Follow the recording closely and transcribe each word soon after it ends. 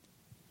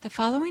The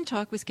following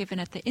talk was given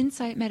at the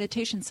Insight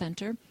Meditation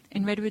Center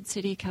in Redwood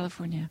City,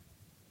 California.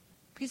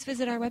 Please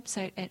visit our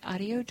website at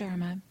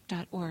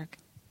audiodharma.org.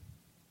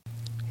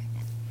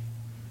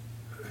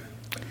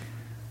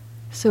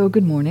 So,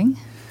 good morning.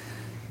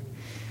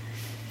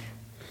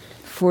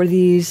 For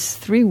these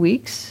 3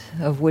 weeks,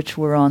 of which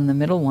we're on the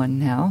middle one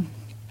now,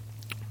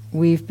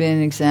 we've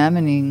been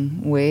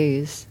examining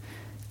ways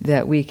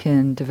that we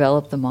can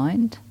develop the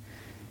mind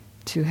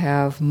to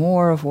have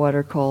more of what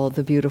are called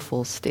the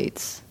beautiful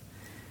states.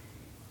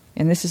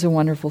 And this is a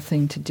wonderful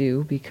thing to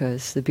do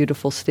because the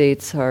beautiful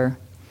states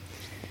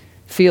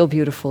feel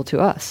beautiful to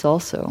us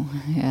also.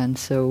 And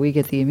so we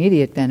get the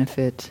immediate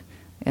benefit,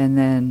 and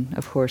then,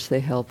 of course, they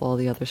help all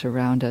the others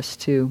around us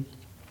too.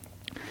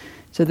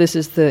 So this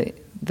is the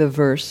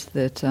verse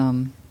that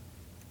kind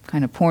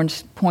of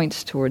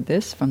points toward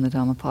this from the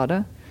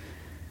Dhammapada.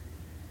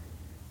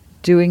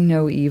 Doing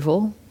no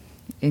evil,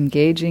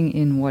 engaging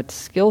in what's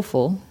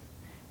skillful,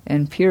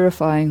 and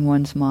purifying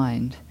one's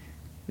mind.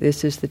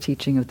 This is the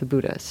teaching of the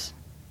Buddhas.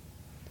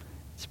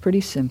 It's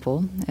pretty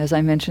simple. As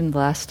I mentioned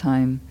last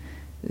time,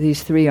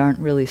 these three aren't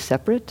really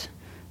separate.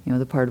 You know,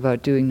 the part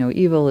about doing no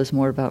evil is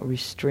more about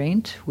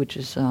restraint, which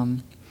is,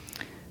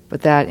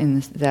 but that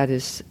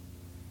is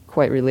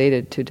quite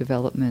related to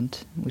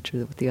development, which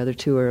is what the other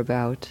two are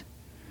about.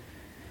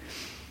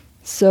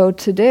 So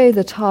today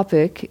the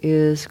topic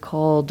is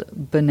called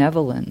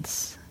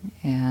benevolence,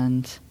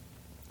 and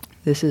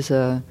this is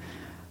a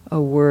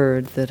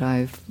word that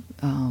I've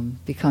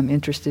become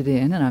interested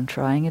in, and I'm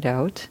trying it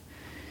out.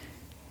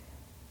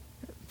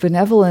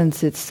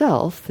 Benevolence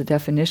itself, the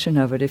definition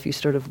of it, if you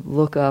sort of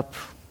look up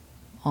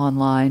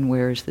online,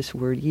 where is this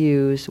word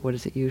used, what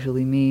does it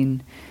usually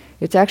mean,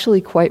 it's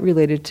actually quite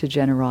related to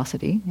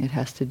generosity. It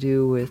has to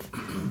do with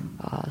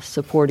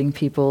supporting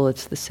people.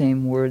 It's the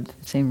same word,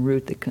 the same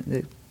root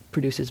that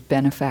produces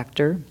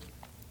benefactor,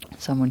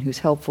 someone who's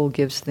helpful,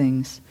 gives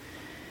things.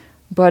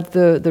 But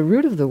the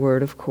root of the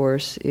word, of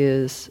course,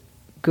 is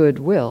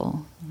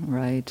goodwill,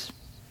 right?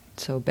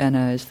 So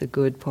bena is the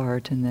good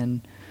part, and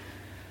then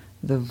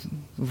the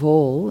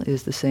vol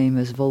is the same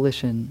as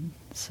volition.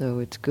 So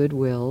it's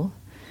goodwill.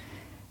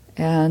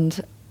 And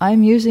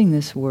I'm using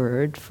this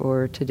word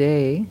for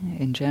today,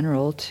 in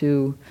general,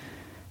 to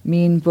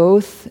mean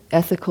both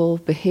ethical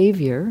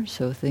behavior,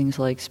 so things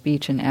like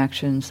speech and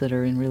actions that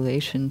are in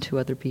relation to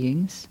other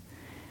beings,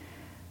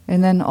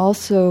 and then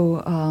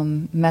also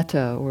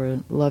metta,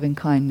 or loving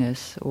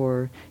kindness,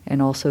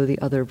 and also the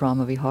other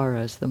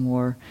brahmaviharas, the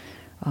more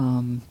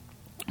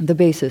the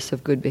basis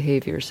of good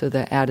behavior, so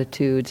the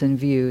attitudes and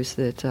views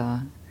that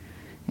and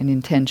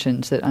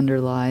intentions that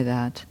underlie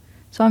that.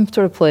 So I'm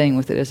sort of playing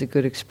with it as a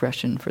good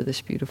expression for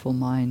this beautiful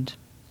mind.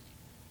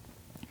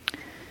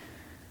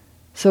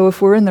 So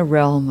if we're in the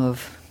realm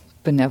of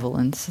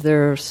benevolence,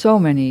 there are so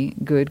many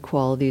good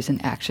qualities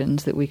and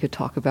actions that we could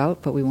talk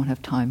about, but we won't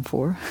have time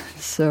for.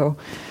 So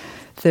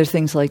there's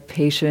things like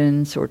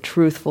patience or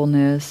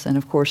truthfulness, and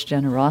of course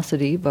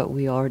generosity, but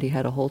we already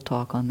had a whole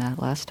talk on that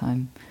last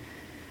time.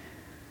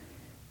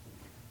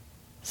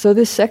 So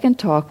this second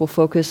talk will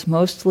focus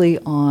mostly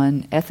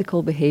on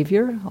ethical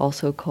behavior,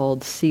 also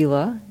called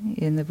sila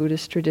in the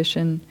Buddhist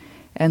tradition,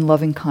 and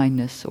loving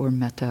kindness or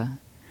metta,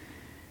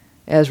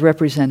 as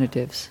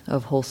representatives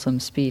of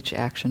wholesome speech,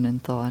 action,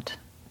 and thought.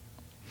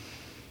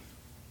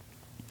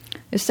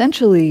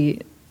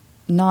 Essentially,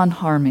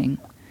 non-harming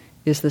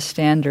is the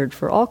standard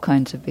for all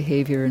kinds of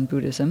behavior in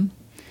Buddhism.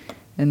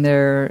 And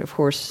there are, of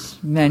course,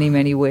 many,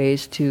 many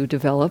ways to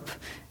develop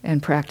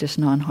and practice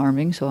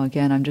non-harming. So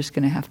again, I'm just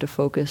going to have to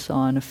focus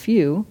on a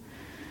few.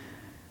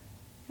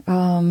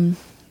 But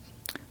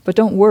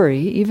don't worry,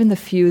 even the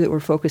few that we're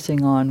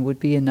focusing on would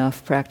be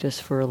enough practice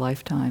for a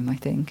lifetime, I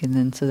think. And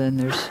then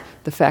there's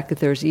the fact that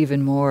there's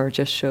even more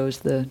just shows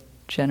the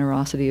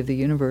generosity of the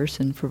universe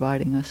in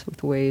providing us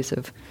with ways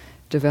of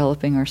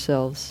developing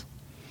ourselves.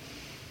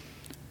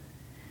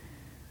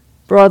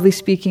 Broadly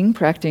speaking,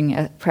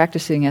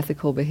 practicing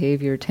ethical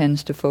behavior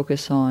tends to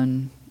focus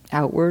on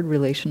outward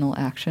relational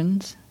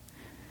actions,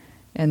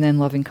 and then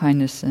loving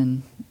kindness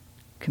and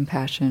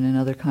compassion and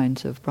other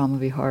kinds of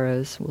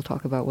brahmaviharas, we'll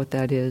talk about what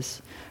that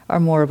is,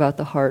 are more about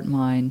the heart,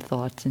 mind,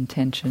 thoughts,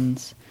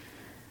 intentions.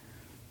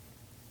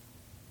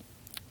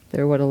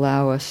 They're what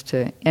allow us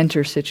to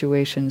enter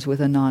situations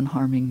with a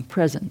non-harming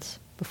presence.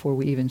 Before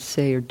we even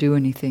say or do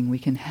anything, we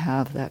can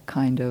have that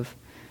kind of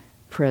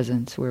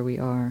presence where we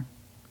are.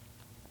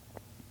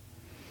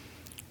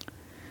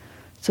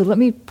 So let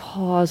me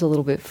pause a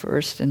little bit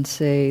first and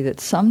say that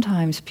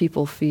sometimes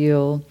people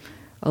feel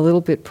a little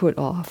bit put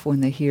off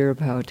when they hear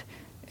about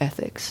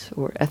ethics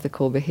or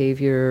ethical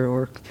behavior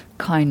or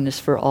kindness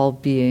for all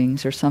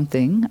beings or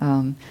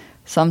something.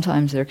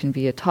 Sometimes there can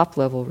be a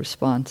top-level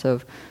response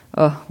of,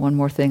 oh, one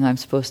more thing I'm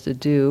supposed to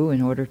do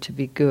in order to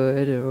be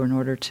good or in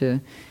order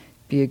to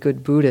be a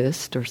good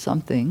Buddhist or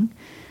something.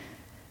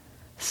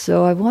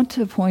 So I want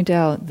to point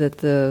out that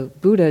the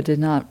Buddha did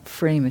not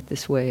frame it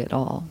this way at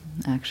all,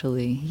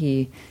 actually.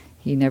 He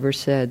never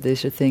said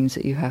these are things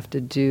that you have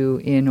to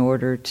do in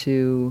order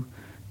to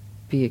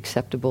be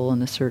acceptable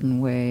in a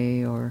certain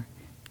way or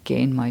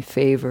gain my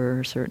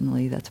favor.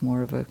 Certainly, that's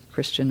more of a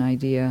Christian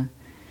idea.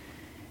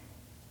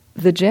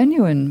 The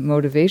genuine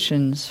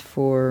motivations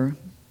for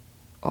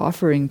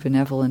offering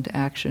benevolent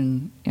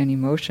action and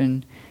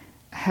emotion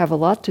have a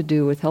lot to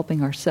do with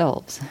helping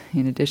ourselves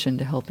in addition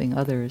to helping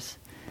others,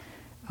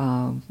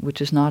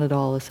 which is not at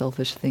all a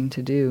selfish thing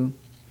to do.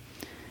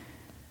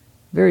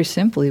 Very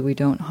simply, we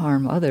don't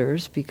harm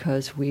others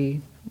because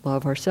we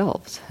love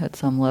ourselves at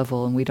some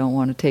level, and we don't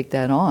want to take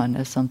that on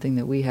as something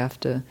that we have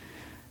to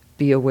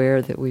be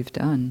aware that we've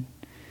done.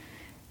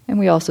 And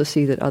we also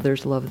see that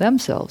others love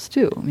themselves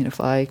too. I mean, if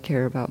I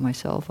care about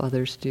myself,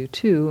 others do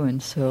too,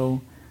 and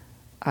so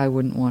I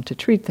wouldn't want to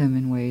treat them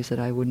in ways that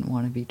I wouldn't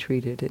want to be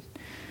treated. It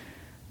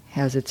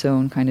has its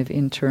own kind of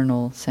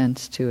internal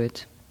sense to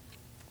it.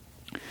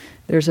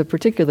 There's a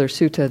particular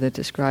sutta that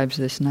describes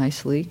this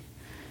nicely.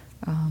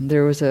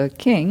 There was a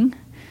king,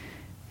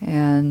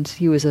 and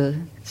he was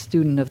a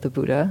student of the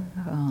Buddha,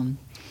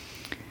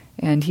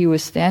 and he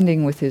was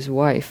standing with his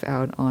wife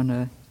out on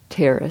a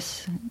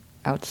terrace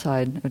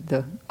outside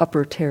the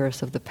upper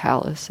terrace of the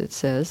palace, it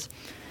says.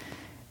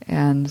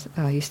 And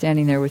he's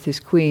standing there with his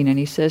queen, and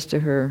he says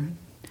to her,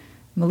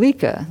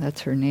 "Malika,"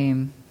 that's her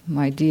name,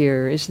 "my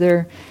dear, is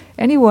there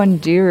anyone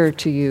dearer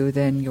to you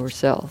than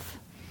yourself?"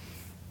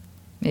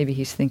 Maybe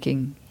he's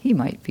thinking, he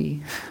might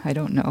be, I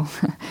don't know.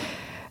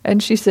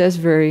 And she says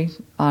very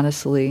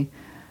honestly,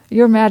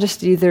 "Your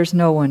Majesty, there's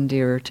no one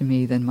dearer to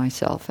me than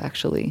myself,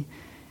 actually."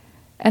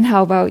 "And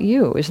how about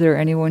you? Is there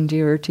anyone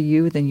dearer to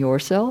you than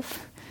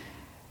yourself?"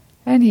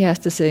 And he has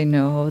to say,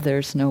 "No,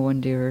 there's no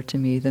one dearer to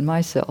me than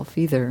myself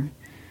either."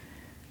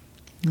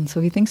 And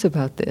so he thinks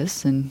about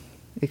this and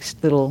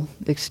little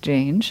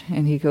exchange,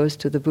 and he goes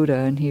to the Buddha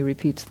and he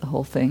repeats the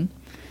whole thing.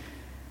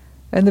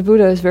 And the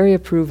Buddha is very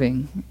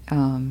approving,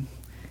 and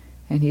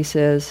he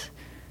says,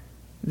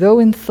 "Though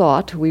in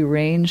thought we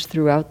range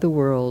throughout the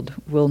world,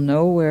 we'll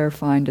nowhere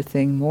find a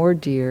thing more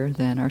dear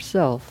than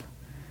ourself.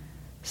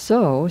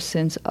 So,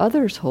 since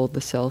others hold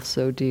the self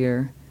so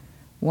dear,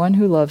 one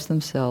who loves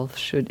themselves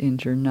should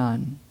injure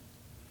none."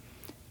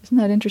 Isn't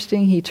that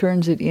interesting? He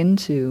turns it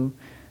into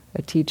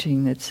a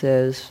teaching that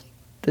says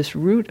this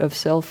root of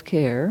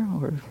self-care,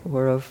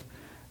 or of,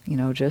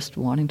 just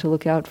wanting to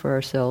look out for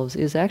ourselves,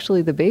 is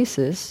actually the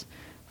basis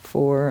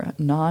for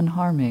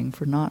non-harming,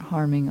 for not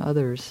harming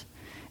others.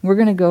 And we're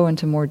going to go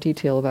into more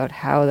detail about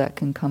how that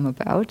can come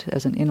about.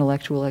 As an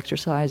intellectual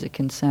exercise, it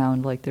can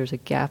sound like there's a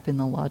gap in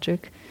the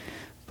logic,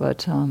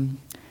 but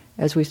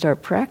as we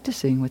start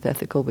practicing with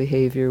ethical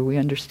behavior, we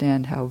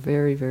understand how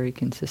very, very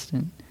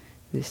consistent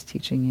this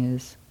teaching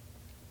is.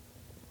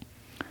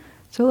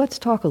 So let's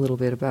talk a little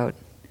bit about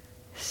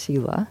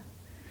sila.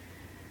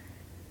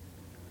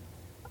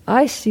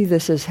 I see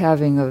this as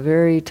having a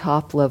very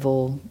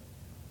top-level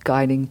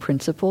guiding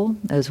principle,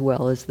 as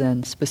well as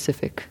then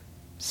specifics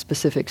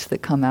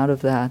that come out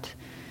of that.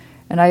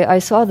 And I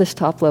saw this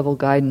top-level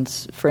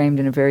guidance framed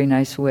in a very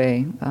nice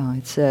way.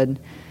 It said,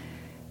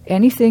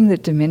 "Anything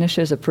that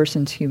diminishes a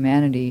person's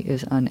humanity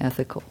is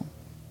unethical."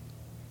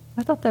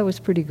 I thought that was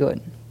pretty good.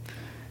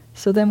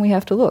 So then we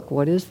have to look,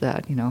 what is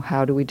that?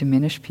 How do we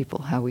diminish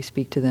people? How we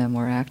speak to them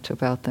or act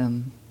about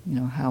them?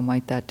 How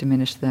might that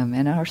diminish them?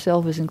 And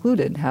ourselves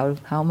included.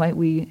 How might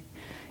we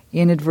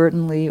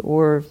inadvertently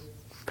or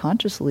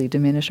consciously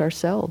diminish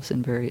ourselves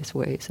in various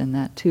ways? And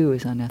that too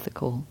is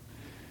unethical.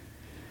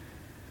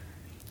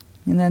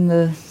 And then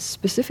the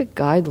specific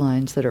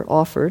guidelines that are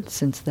offered,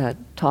 since that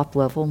top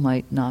level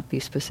might not be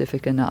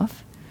specific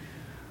enough,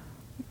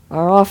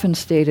 are often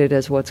stated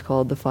as what's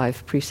called the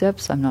 5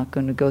 precepts. I'm not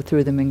going to go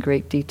through them in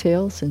great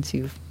detail, since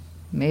you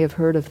may have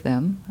heard of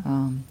them,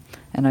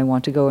 and I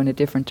want to go in a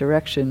different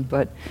direction,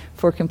 but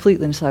for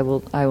completeness I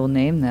will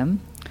name them.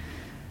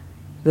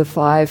 The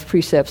 5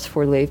 precepts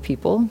for lay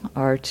people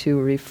are to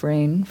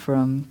refrain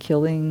from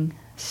killing,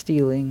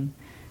 stealing,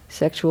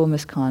 sexual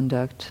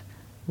misconduct,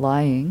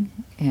 lying,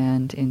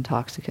 and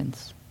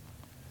intoxicants.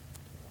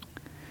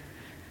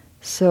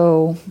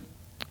 So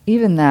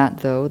even that,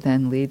 though,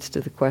 then leads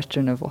to the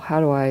question of, well, how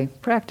do I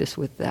practice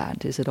with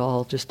that? Is it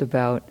all just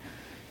about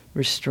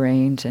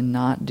restraint and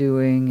not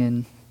doing,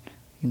 and,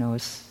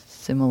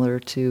 similar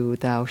to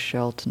thou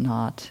shalt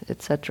not,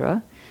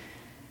 etc.?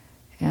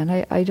 And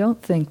I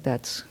don't think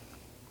that's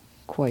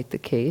quite the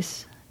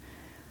case.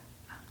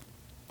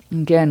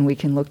 Again, we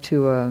can look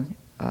to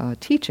a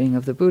teaching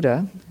of the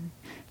Buddha.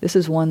 This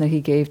is one that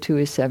he gave to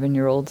his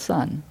 7-year-old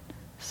son.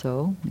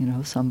 So,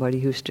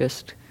 somebody who's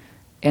just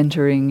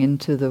entering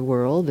into the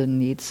world and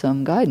needs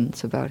some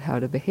guidance about how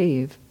to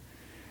behave.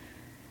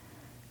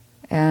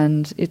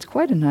 And it's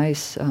quite a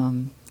nice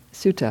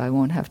sutta. I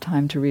won't have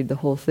time to read the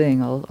whole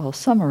thing. I'll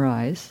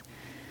summarize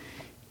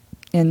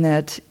in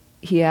that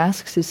he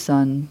asks his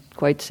son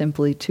quite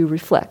simply to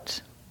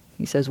reflect.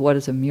 He says, "What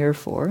is a mirror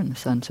for?" And the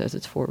son says,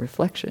 "It's for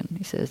reflection."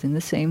 He says, in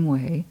the same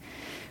way,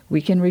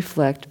 we can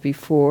reflect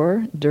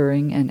before,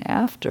 during, and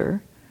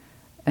after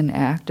an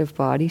act of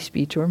body,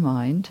 speech, or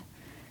mind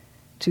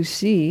to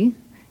see,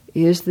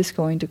 is this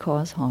going to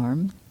cause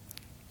harm?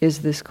 Is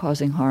this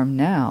causing harm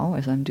now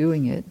as I'm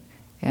doing it?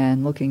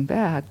 And looking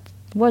back,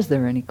 was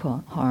there any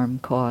harm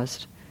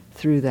caused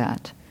through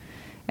that.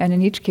 And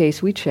in each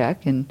case we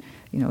check, and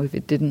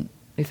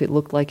if it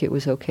looked like it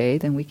was okay,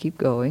 then we keep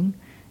going.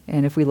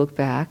 And if we look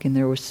back and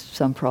there was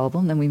some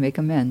problem, then we make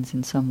amends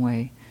in some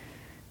way.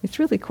 It's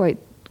really quite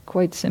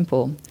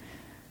simple.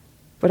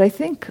 But I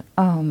think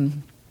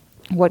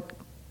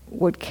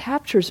what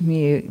captures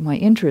my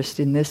interest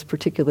in this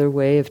particular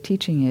way of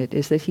teaching it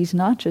is that he's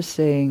not just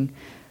saying,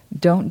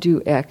 don't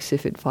do X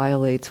if it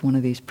violates one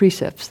of these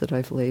precepts that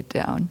I've laid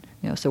down.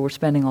 So we're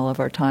spending all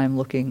of our time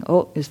looking,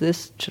 is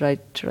this, should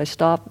I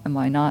stop? Am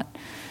I not?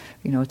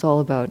 It's all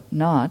about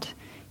not.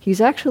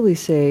 He's actually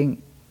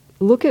saying,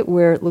 look at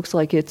where it looks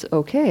like it's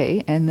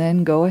okay, and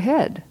then go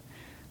ahead.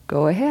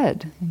 Go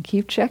ahead and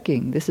keep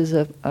checking. This is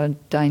a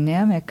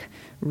dynamic,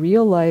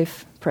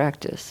 real-life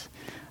practice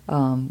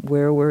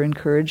where we're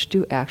encouraged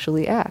to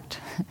actually act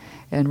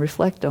and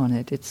reflect on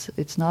it.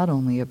 It's not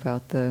only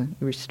about the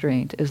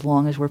restraint, as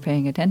long as we're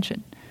paying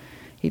attention.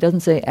 He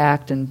doesn't say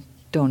act and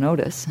don't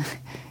notice.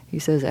 He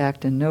says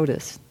act and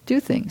notice.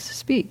 Do things,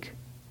 speak,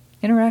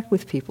 interact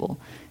with people,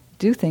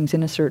 do things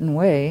in a certain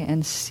way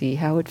and see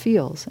how it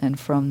feels. And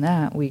from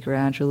that, we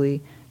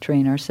gradually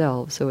train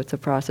ourselves. So it's a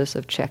process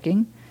of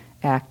checking,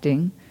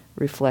 acting,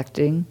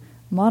 reflecting,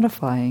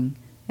 modifying,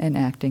 and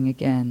acting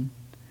again.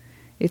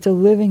 It's a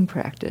living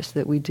practice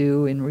that we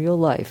do in real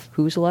life.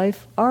 Whose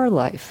life? Our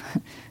life.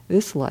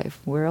 This life.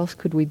 Where else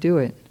could we do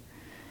it?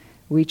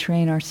 We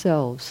train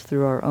ourselves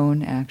through our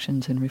own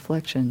actions and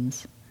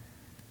reflections.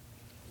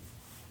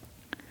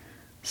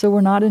 So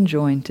we're not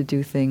enjoined to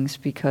do things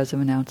because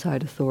of an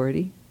outside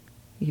authority,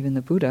 even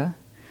the Buddha.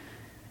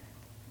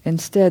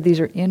 Instead, these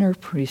are inner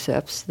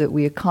precepts that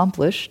we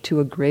accomplish to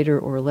a greater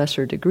or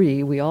lesser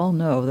degree. We all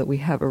know that we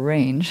have a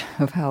range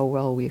of how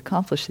well we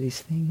accomplish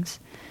these things.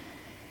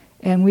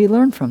 And we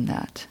learn from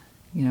that.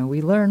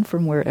 We learn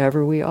from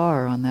wherever we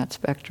are on that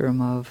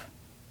spectrum of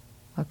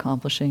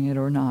accomplishing it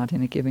or not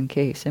in a given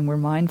case. And we're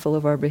mindful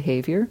of our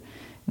behavior,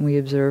 and we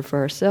observe for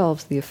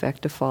ourselves the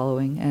effect of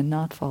following and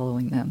not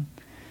following them.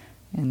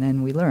 And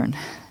then we learn.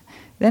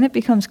 Then it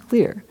becomes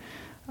clear.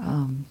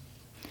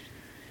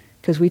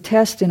 Because we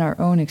test in our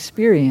own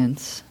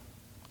experience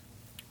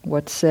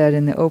what's said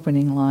in the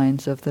opening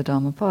lines of the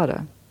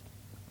Dhammapada.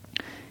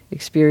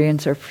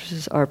 Experience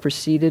are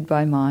preceded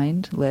by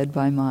mind, led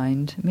by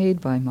mind, made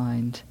by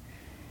mind.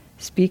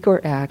 Speak or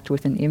act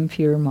with an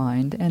impure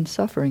mind, and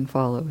suffering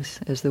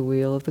follows, as the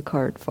wheel of the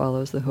cart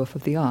follows the hoof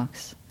of the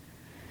ox.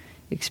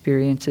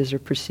 Experiences are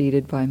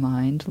preceded by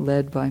mind,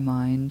 led by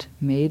mind,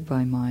 made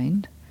by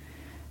mind.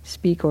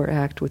 Speak or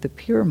act with a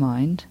pure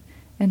mind,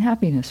 and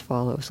happiness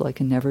follows like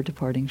a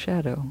never-departing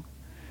shadow.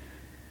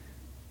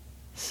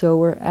 So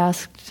we're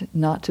asked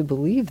not to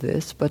believe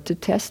this, but to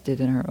test it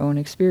in our own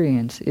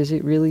experience. Is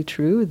it really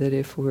true that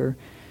if we're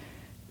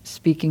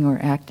speaking or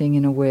acting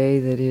in a way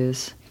that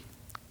is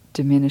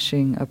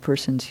diminishing a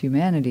person's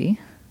humanity,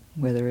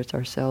 whether it's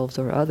ourselves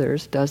or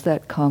others, does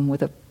that come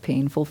with a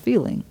painful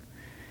feeling?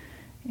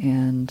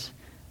 And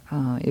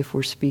if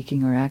we're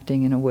speaking or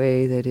acting in a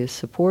way that is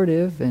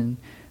supportive and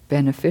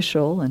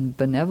beneficial and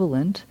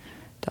benevolent,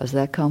 does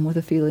that come with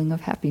a feeling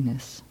of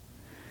happiness?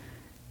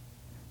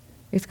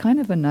 It's kind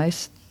of a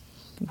nice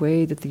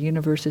way that the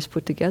universe is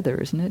put together,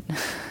 isn't it?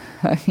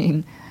 I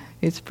mean,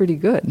 it's pretty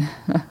good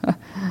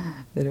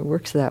that it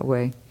works that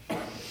way.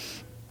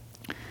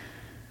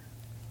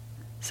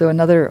 So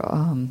another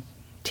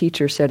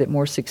teacher said it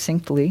more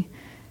succinctly: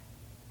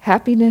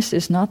 happiness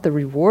is not the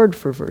reward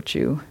for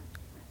virtue.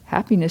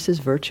 Happiness is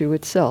virtue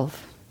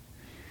itself.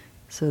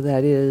 So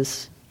that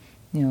is,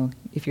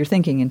 if you're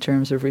thinking in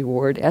terms of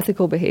reward,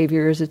 ethical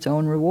behavior is its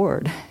own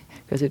reward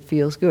because it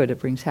feels good, it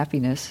brings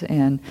happiness,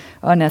 and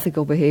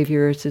unethical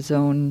behavior is its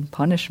own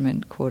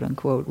punishment, quote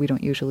unquote. We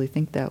don't usually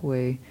think that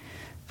way,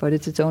 but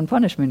it's its own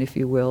punishment, if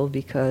you will,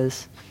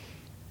 because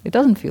it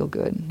doesn't feel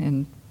good.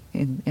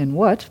 And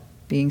what?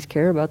 Beings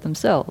care about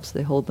themselves.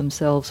 They hold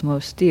themselves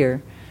most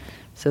dear.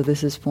 So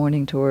this is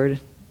pointing toward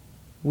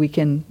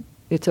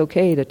it's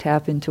okay to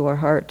tap into our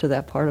heart, to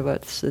that part of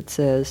us that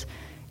says,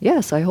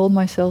 yes, I hold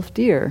myself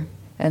dear,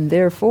 and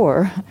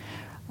therefore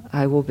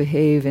I will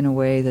behave in a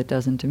way that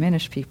doesn't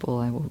diminish people.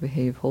 I will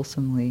behave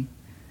wholesomely.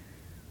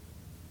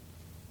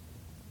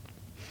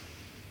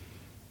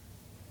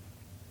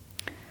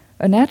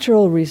 A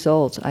natural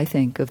result, I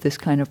think, of this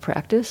kind of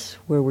practice,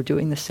 where we're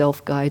doing the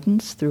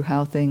self-guidance through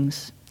how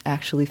things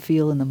actually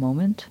feel in the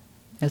moment,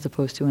 as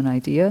opposed to an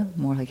idea,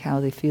 more like how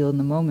they feel in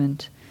the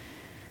moment,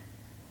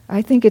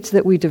 I think it's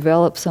that we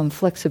develop some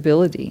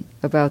flexibility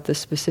about the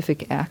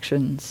specific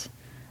actions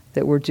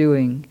that we're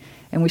doing,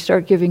 and we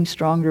start giving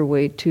stronger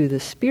weight to the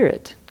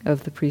spirit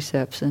of the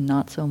precepts and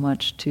not so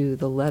much to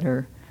the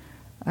letter.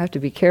 I have to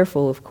be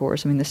careful, of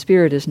course. I mean, the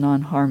spirit is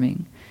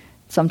non-harming.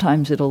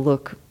 Sometimes it'll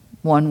look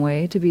one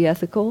way to be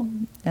ethical,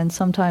 and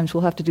sometimes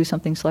we'll have to do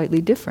something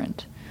slightly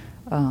different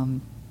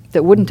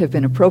that wouldn't have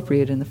been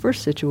appropriate in the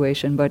first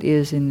situation, but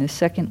is in this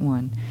second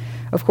one.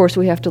 Of course,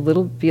 we have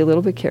to be a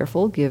little bit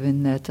careful,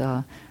 given that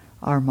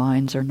our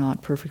minds are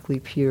not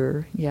perfectly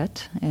pure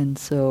yet, and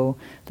so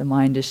the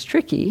mind is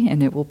tricky,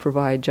 and it will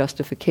provide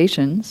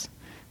justifications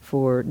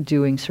for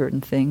doing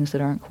certain things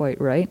that aren't quite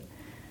right.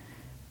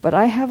 But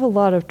I have a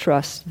lot of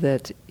trust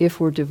that if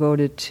we're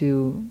devoted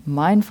to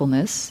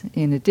mindfulness,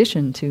 in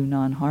addition to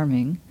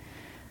non-harming,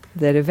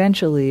 that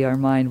eventually our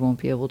mind won't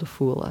be able to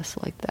fool us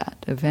like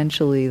that.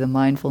 Eventually the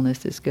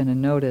mindfulness is going to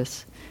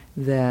notice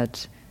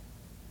that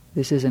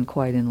this isn't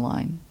quite in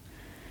line.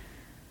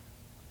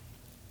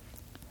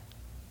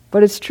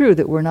 But it's true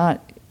that we're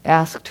not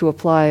asked to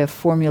apply a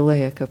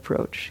formulaic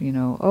approach.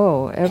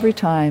 Every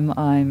time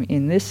I'm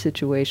in this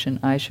situation,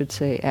 I should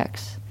say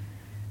X.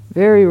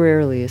 Very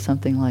rarely is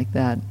something like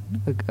that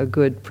a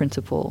good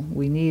principle.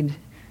 We need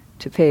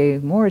to pay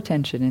more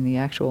attention in the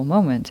actual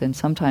moment, and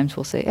sometimes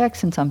we'll say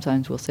X and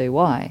sometimes we'll say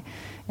Y.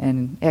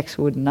 And X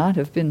would not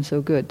have been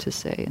so good to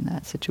say in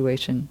that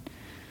situation.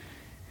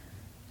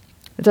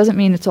 It doesn't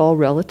mean it's all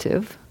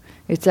relative.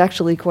 It's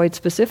actually quite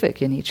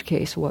specific in each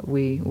case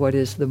what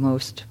is the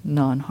most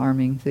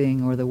non-harming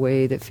thing or the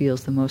way that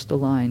feels the most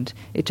aligned.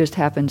 It just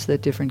happens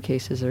that different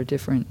cases are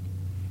different.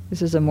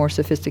 This is a more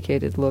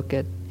sophisticated look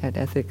at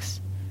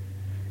ethics.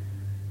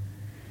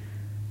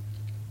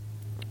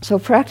 So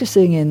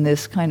practicing in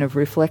this kind of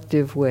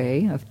reflective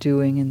way of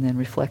doing and then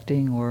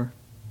reflecting, or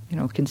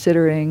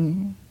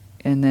considering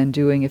and then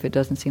doing if it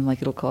doesn't seem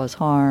like it'll cause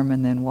harm,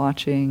 and then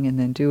watching and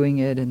then doing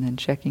it and then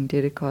checking,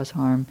 did it cause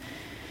harm?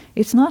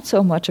 It's not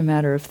so much a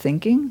matter of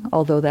thinking,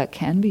 although that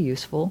can be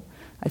useful.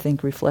 I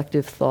think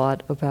reflective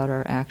thought about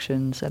our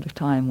actions at a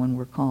time when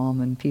we're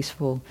calm and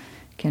peaceful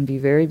can be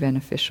very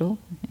beneficial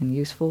and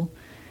useful.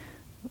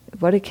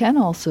 But it can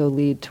also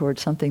lead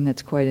towards something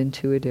that's quite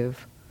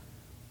intuitive.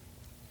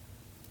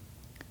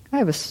 I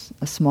have a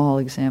small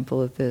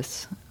example of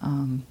this.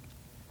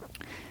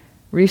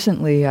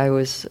 Recently I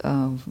was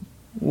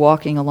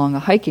walking along a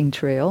hiking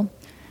trail,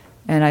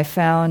 and I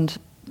found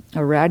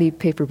a ratty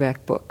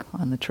paperback book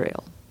on the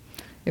trail.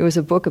 It was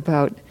a book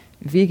about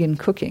vegan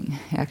cooking,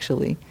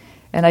 actually.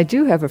 And I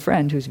do have a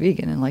friend who's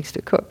vegan and likes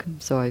to cook,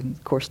 so I,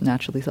 of course,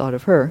 naturally thought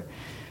of her.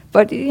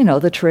 But,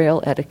 the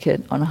trail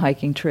etiquette on a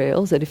hiking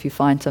trail is that if you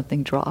find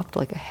something dropped,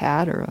 like a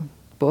hat or a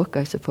book,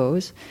 I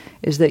suppose,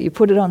 is that you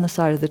put it on the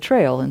side of the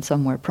trail and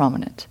somewhere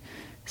prominent,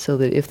 so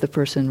that if the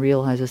person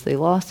realizes they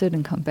lost it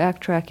and come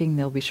backtracking,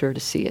 they'll be sure to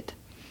see it.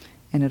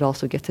 And it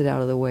also gets it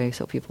out of the way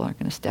so people aren't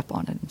going to step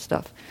on it and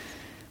stuff.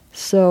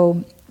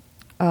 So,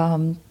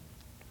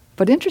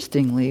 but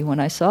interestingly, when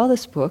I saw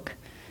this book,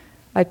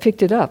 I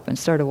picked it up and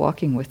started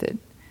walking with it.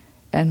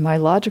 And my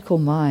logical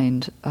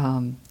mind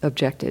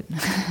objected.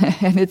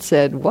 And it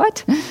said,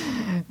 what?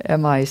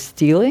 Am I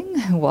stealing?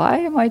 Why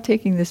am I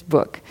taking this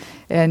book?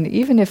 And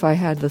even if I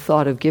had the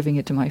thought of giving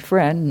it to my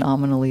friend,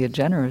 nominally a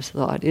generous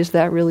thought, is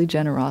that really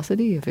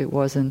generosity if it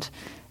wasn't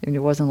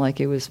like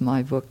it was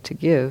my book to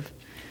give?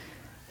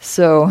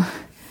 So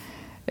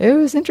it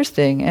was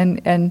interesting.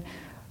 And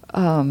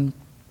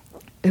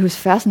it was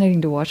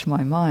fascinating to watch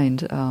my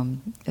mind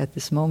at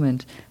this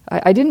moment.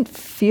 I didn't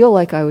feel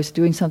like I was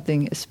doing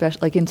something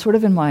especially, like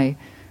in my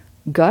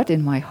gut,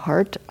 in my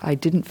heart, I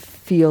didn't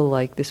feel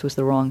like this was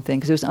the wrong thing,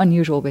 because it was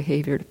unusual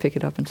behavior to pick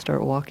it up and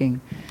start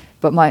walking.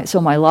 But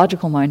my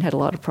logical mind had a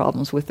lot of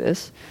problems with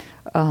this,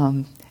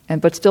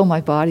 but still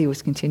my body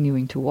was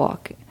continuing to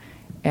walk,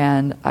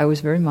 and I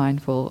was very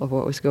mindful of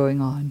what was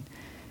going on.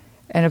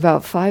 And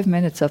about 5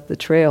 minutes up the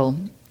trail,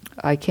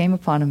 I came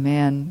upon a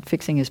man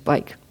fixing his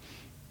bike.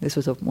 This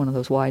was one of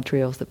those wide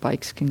trails that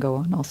bikes can go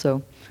on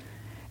also.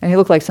 And he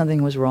looked like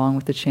something was wrong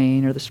with the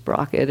chain or the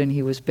sprocket, and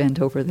he was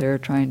bent over there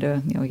trying to,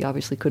 he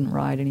obviously couldn't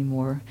ride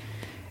anymore.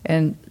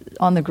 And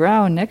on the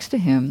ground next to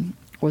him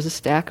was a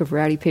stack of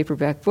ratty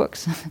paperback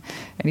books.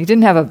 And he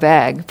didn't have a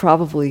bag.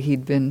 Probably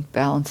he'd been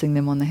balancing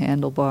them on the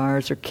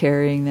handlebars or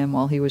carrying them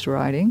while he was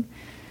riding.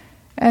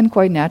 And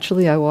quite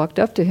naturally, I walked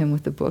up to him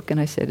with the book and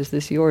I said, "Is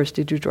this yours?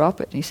 Did you drop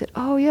it?" And he said,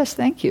 "Oh, yes,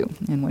 thank you,"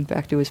 and went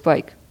back to his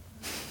bike.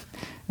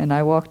 And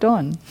I walked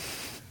on.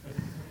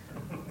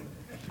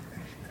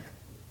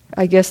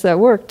 I guess that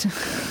worked.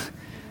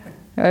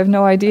 I have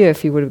no idea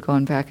if he would have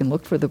gone back and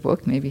looked for the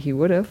book. Maybe he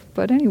would have.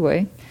 But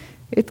anyway,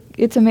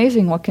 it's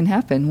amazing what can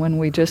happen when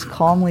we just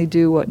calmly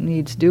do what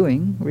needs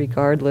doing,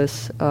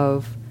 regardless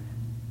of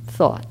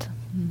thought.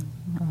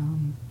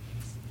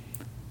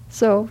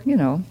 So,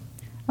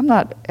 I'm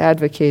not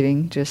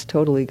advocating just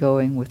totally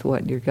going with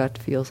what your gut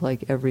feels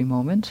like every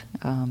moment,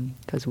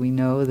 because we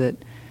know that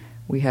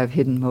we have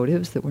hidden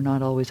motives that we're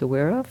not always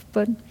aware of,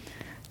 but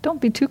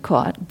don't be too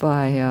caught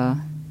by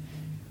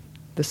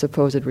the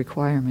supposed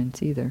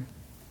requirements either.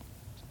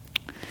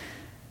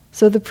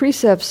 So the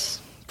precepts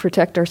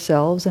protect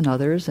ourselves and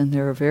others, and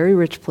they're a very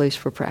rich place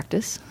for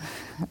practice.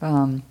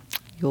 I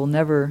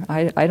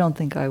don't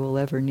think I will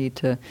ever need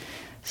to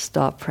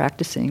stop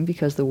practicing,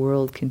 because the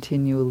world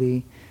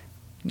continually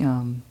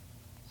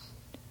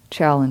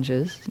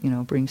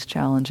brings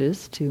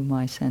challenges to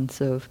my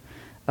sense of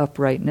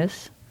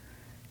uprightness.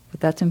 But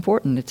that's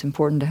important. It's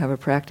important to have a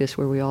practice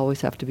where we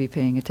always have to be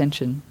paying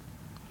attention.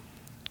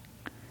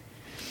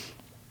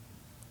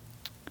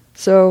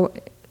 So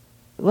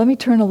let me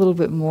turn a little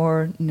bit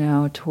more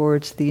now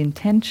towards the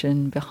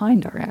intention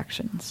behind our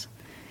actions.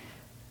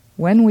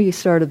 when we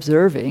start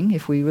observing,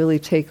 if we really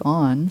take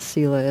on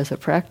sila as a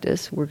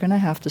practice, we're going to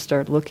have to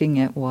start looking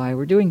at why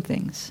we're doing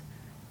things,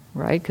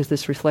 right? Because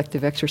this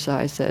reflective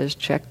exercise says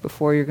check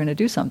before you're going to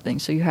do something.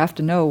 So you have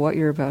to know what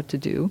you're about to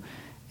do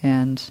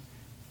and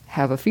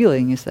have a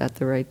feeling, is that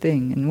the right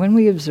thing? And when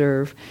we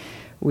observe,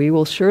 we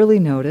will surely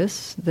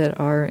notice that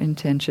our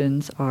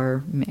intentions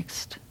are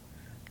mixed.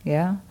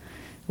 Yeah?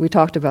 We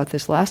talked about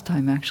this last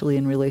time, actually,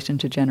 in relation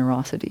to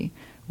generosity,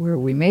 where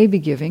we may be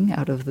giving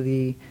out of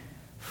the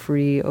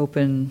free,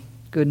 open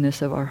goodness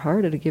of our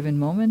heart at a given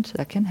moment.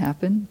 That can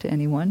happen to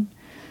anyone.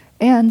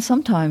 And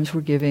sometimes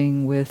we're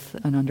giving with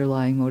an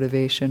underlying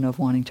motivation of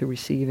wanting to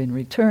receive in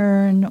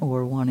return,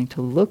 or wanting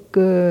to look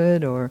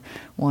good, or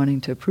wanting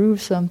to prove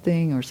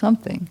something or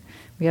something.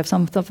 We have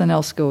something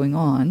else going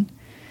on.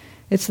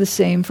 It's the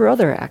same for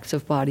other acts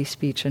of body,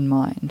 speech, and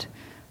mind.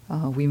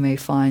 We may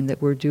find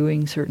that we're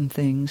doing certain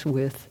things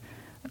with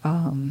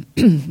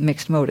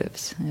mixed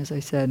motives, as I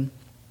said.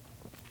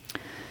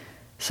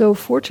 So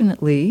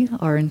fortunately,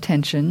 our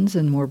intentions,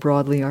 and more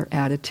broadly our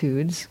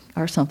attitudes,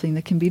 are something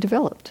that can be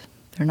developed.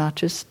 They're not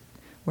just,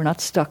 we're not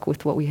stuck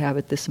with what we have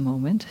at this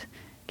moment.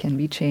 Can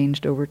be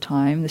changed over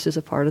time. This is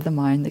a part of the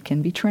mind that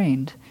can be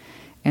trained.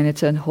 And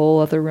it's a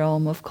whole other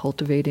realm of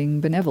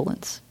cultivating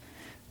benevolence,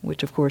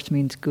 which of course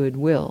means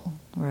goodwill,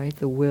 right?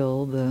 The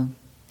will, the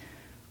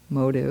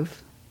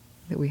motive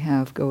that we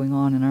have going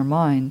on in our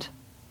mind.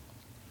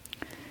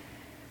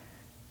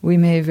 We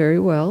may very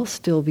well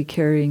still be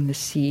carrying the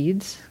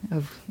seeds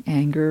of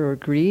anger or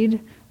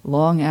greed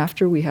long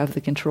after we have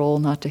the control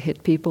not to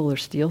hit people or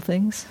steal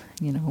things.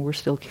 We're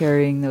still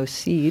carrying those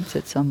seeds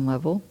at some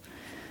level.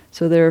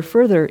 So there are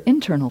further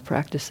internal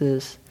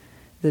practices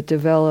that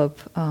develop,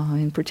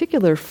 in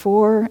particular,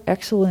 4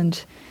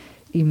 excellent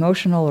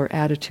emotional or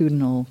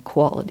attitudinal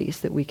qualities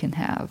that we can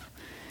have.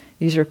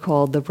 These are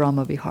called the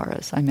Brahma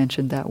Viharas. I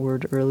mentioned that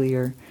word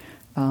earlier.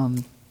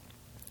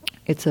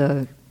 It's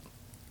a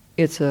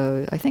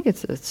I think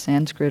it's a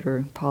Sanskrit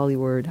or Pali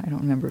word. I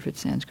don't remember if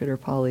it's Sanskrit or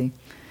Pali.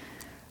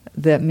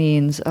 That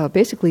means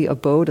basically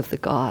abode of the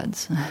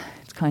gods.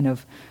 It's kind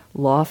of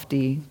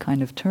lofty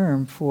kind of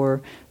term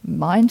for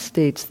mind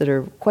states that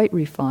are quite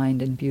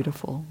refined and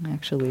beautiful,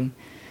 actually.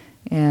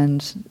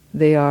 And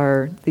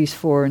these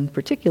 4 in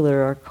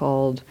particular are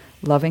called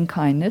loving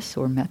kindness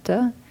or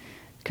metta,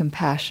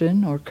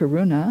 compassion or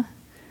karuna,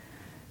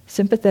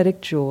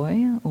 sympathetic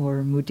joy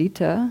or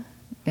mudita,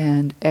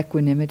 and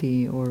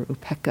equanimity or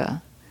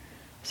upekkha.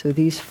 So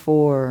these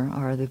 4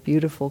 are the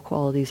beautiful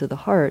qualities of the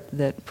heart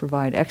that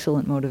provide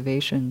excellent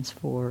motivations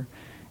for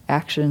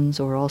actions,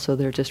 or also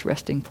they're just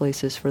resting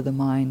places for the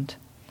mind.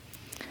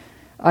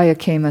 Ayya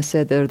Khema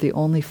said they're the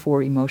only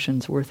 4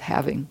 emotions worth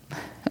having.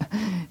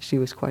 She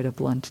was quite a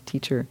blunt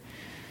teacher.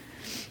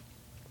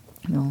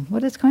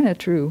 But it's kind of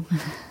true.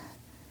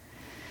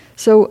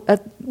 So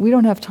we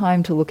don't have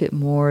time to look at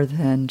more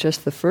than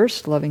just the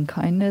first, loving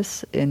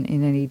kindness, in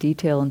any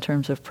detail in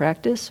terms of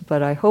practice,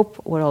 but I hope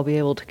what I'll be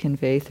able to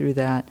convey through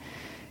that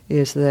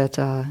is that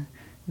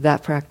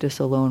that practice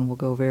alone will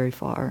go very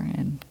far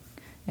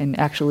and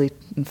actually,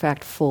 in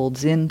fact,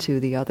 folds into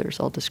the others.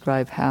 I'll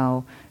describe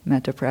how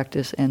metta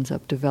practice ends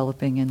up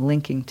developing and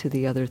linking to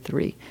the other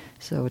 3.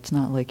 So it's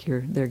not like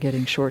they're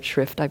getting short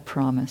shrift, I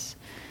promise.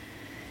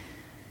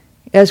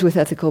 As with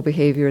ethical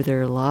behavior,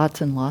 there are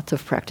lots and lots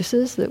of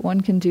practices that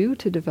one can do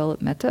to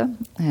develop metta,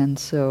 and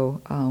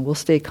so we'll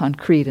stay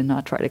concrete and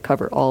not try to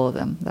cover all of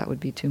them. That would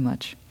be too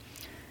much.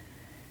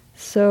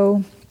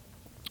 So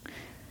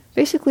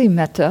basically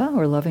metta,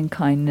 or loving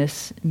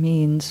kindness,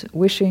 means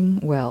wishing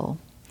well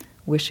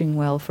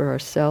for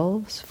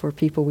ourselves, for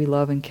people we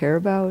love and care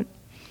about,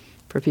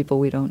 for people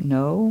we don't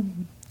know,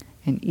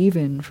 and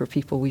even for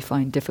people we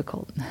find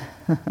difficult.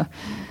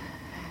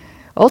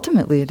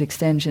 Ultimately, it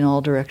extends in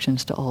all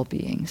directions to all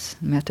beings.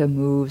 Metta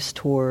moves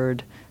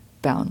toward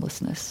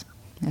boundlessness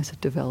as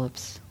it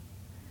develops.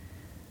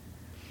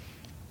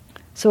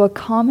 So a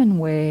common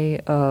way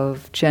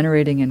of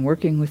generating and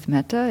working with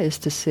metta is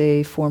to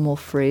say formal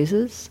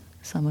phrases.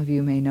 Some of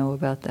you may know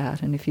about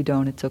that, and if you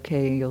don't, it's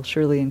okay. You'll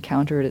surely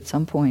encounter it at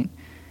some point.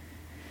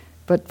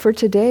 But for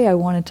today, I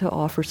wanted to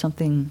offer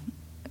something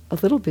a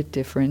little bit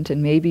different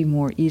and maybe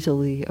more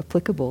easily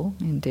applicable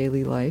in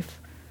daily life.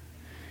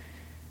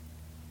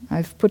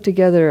 I've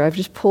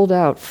just pulled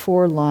out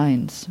 4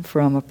 lines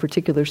from a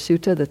particular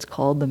sutta that's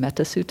called the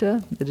Metta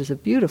Sutta. That is a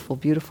beautiful,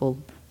 beautiful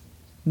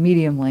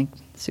medium-length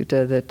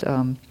sutta that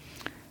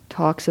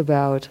talks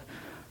about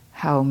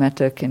how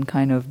metta can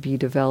kind of be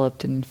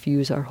developed and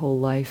infuse our whole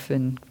life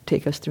and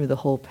take us through the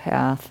whole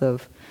path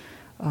of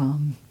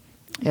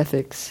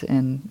ethics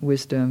and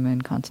wisdom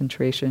and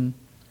concentration.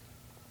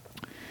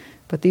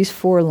 But these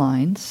 4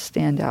 lines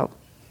stand out.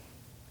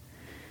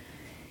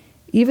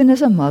 Even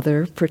as a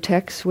mother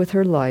protects with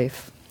her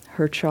life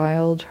her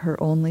child,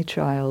 her only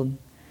child,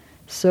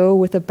 so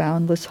with a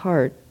boundless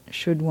heart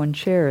should one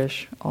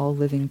cherish all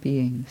living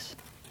beings.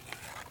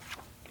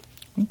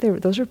 I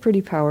think those are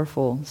pretty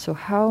powerful. So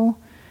how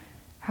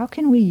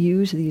can we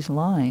use these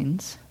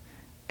lines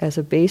as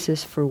a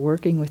basis for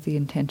working with the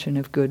intention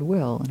of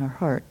goodwill in our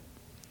heart?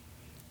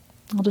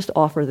 I'll just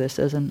offer this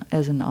as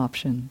an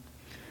option.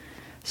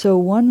 So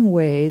one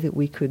way that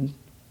we could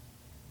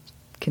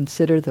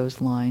consider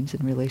those lines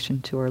in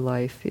relation to our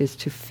life is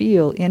to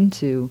feel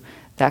into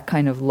that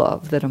kind of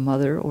love that a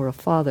mother or a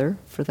father,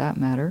 for that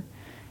matter,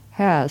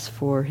 has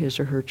for his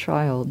or her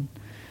child.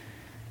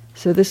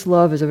 So this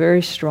love is a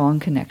very strong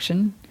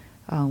connection.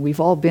 We've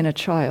all been a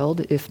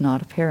child, if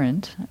not a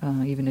parent,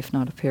 even if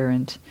not a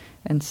parent.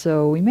 And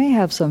so we may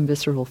have some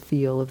visceral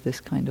feel of this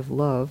kind of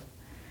love.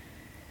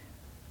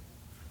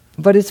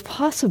 But it's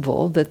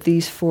possible that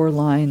these 4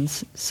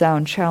 lines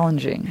sound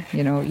challenging.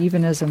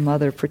 Even as a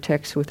mother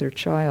protects with her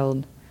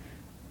child,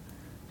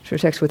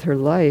 protects with her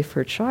life,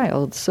 her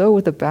child, so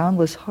with a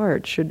boundless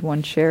heart should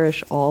one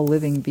cherish all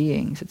living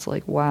beings. It's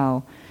like,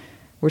 wow,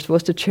 we're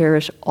supposed to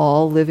cherish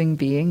all living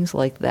beings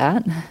like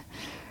that?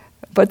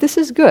 But this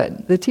is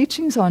good. The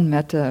teachings on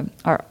metta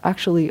are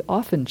actually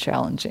often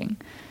challenging.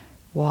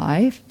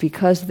 Why?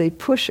 Because they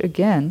push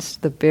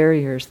against the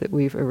barriers that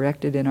we've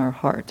erected in our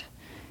heart.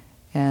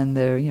 And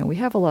we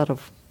have a lot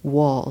of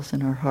walls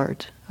in our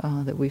heart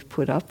that we've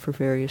put up for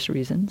various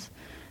reasons,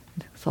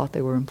 thought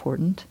they were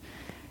important.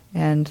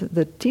 And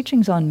the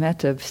teachings on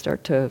metta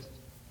start to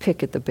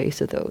pick at the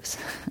base of those,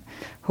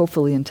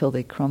 hopefully until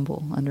they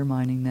crumble,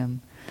 undermining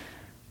them.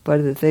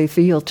 But they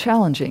feel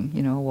challenging,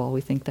 while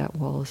we think that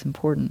wall is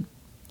important.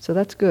 So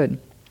that's good.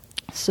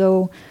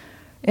 So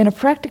in a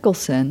practical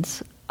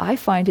sense, I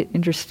find it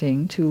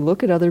interesting to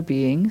look at other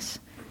beings,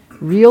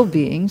 real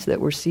beings that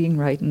we're seeing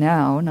right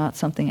now, not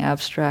something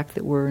abstract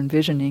that we're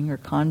envisioning or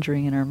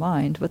conjuring in our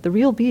mind, but the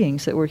real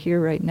beings that we're here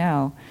right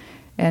now,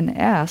 and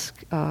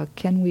ask,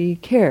 can we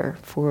care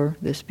for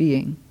this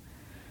being?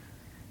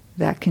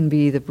 That can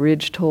be the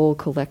bridge toll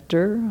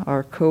collector,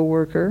 our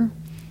coworker,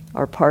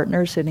 our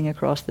partner sitting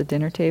across the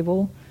dinner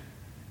table,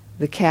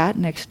 the cat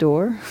next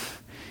door,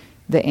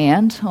 the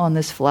ant on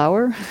this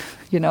flower.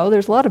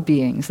 There's a lot of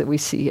beings that we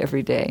see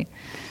every day.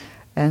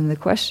 And the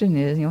question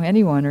is,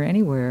 anyone or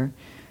anywhere,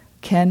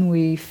 can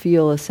we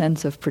feel a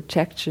sense of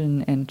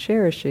protection and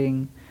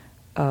cherishing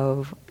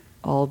of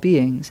all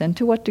beings? And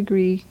to what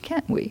degree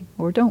can't we,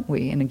 or don't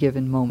we, in a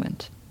given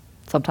moment?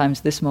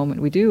 Sometimes this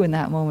moment we do, and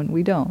that moment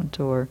we don't,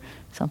 or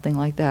something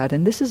like that.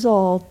 And this is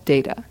all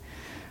data.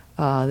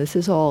 This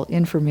is all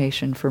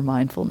information for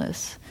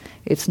mindfulness.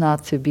 It's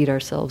not to beat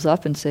ourselves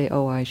up and say,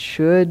 oh, I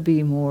should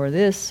be more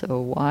this,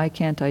 oh, why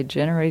can't I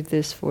generate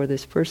this for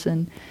this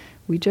person?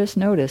 We just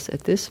notice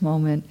at this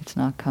moment it's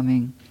not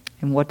coming.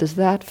 And what does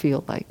that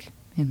feel like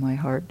in my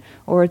heart?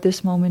 Or at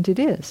this moment it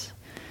is.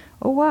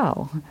 Oh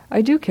wow,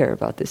 I do care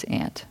about this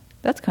ant.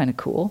 That's kind of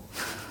cool.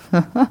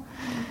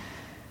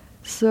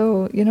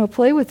 So,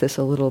 play with this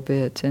a little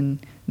bit and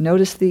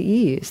notice the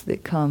ease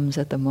that comes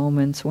at the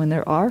moments when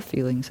there are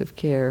feelings of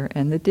care,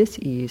 and the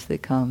dis-ease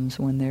that comes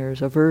when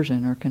there's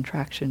aversion or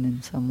contraction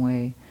in some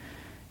way.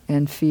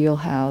 And feel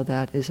how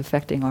that is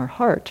affecting our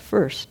heart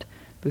first,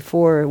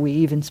 before we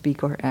even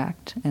speak or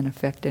act and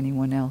affect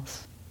anyone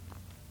else.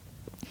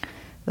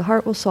 The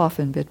heart will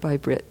soften bit by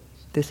bit.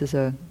 This is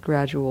a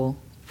gradual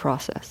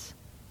process.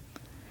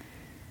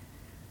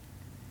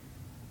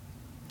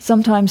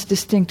 Sometimes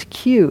distinct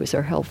cues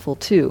are helpful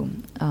too.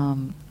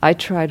 I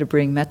try to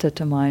bring metta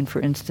to mind,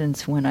 for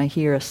instance, when I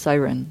hear a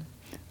siren,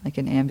 like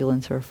an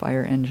ambulance or a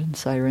fire engine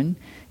siren.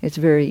 It's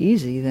very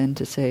easy then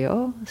to say,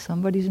 oh,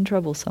 somebody's in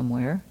trouble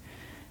somewhere,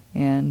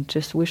 and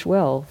just wish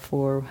well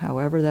for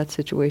however that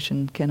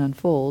situation can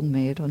unfold.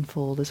 May it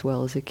unfold as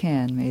well as it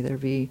can. May there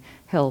be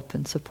help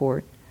and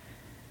support.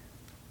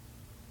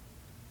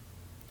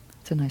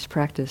 It's a nice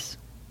practice.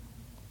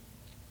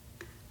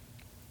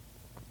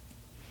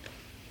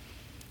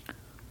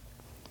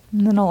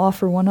 And then I'll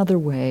offer one other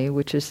way,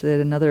 which is that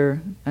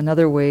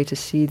another way to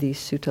see these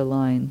sutta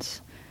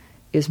lines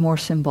is more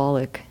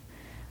symbolic.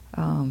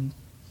 A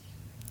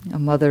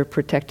mother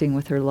protecting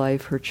with her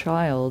life her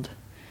child.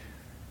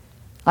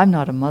 I'm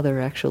not a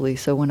mother, actually,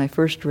 so when I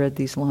first read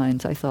these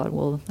lines, I thought,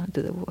 well,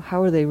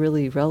 how are they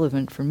really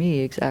relevant for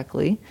me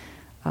exactly?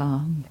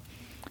 And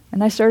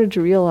I started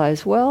to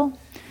realize, well,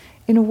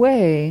 in a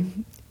way,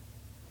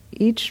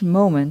 each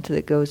moment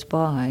that goes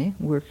by,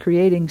 we're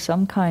creating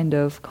some kind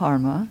of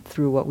karma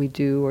through what we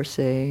do or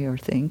say or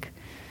think,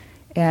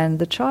 and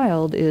the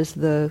child is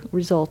the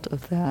result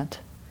of that.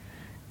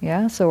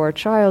 Yeah, so our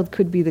child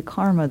could be the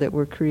karma that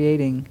we're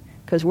creating,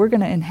 because we're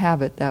going to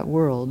inhabit that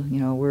world.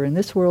 We're in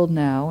this world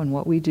now, and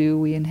what we do,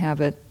 we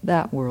inhabit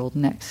that world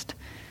next.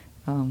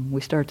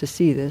 We start to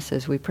see this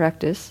as we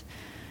practice.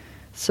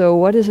 So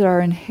what is our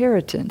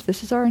inheritance?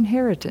 This is our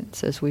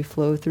inheritance as we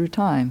flow through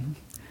time.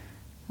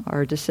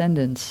 Our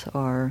descendants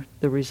are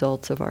the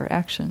results of our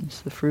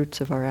actions, the fruits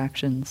of our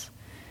actions.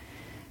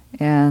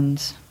 And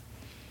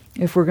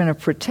if we're going to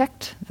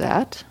protect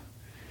that,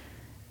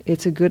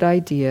 it's a good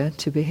idea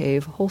to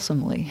behave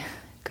wholesomely,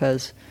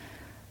 because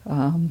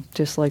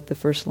just like the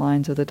first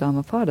lines of the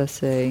Dhammapada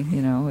say,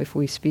 if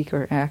we speak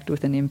or act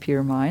with an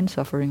impure mind,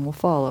 suffering will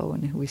follow.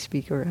 And if we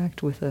speak or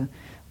act with a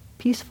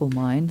peaceful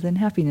mind, then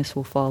happiness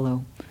will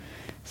follow.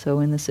 So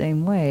in the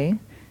same way,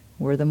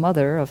 we're the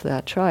mother of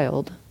that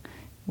child,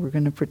 we're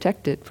going to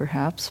protect it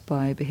perhaps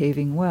by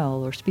behaving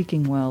well or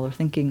speaking well or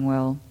thinking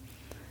well.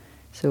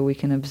 So we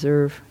can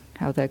observe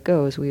how that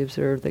goes. We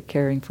observe that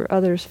caring for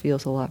others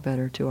feels a lot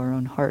better to our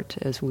own heart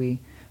as we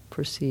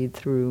proceed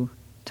through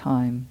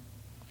time.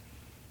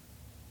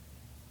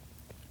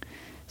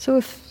 So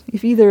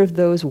if either of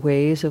those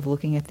ways of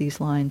looking at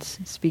these lines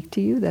speak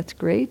to you, that's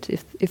great.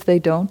 If they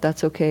don't,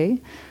 that's okay.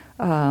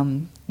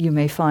 You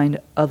may find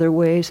other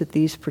ways that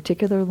these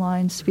particular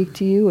lines speak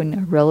to you and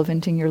are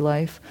relevant in your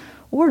life.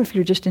 Or if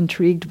you're just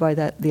intrigued by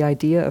the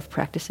idea of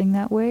practicing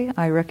that way,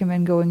 I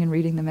recommend going and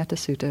reading the Metta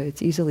Sutta.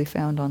 It's easily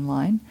found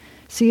online.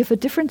 See if a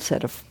different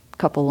set of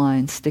couple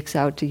lines sticks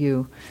out to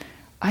you.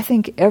 I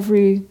think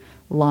every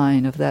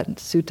line of that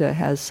sutta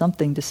has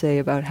something to say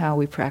about how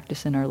we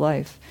practice in our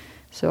life.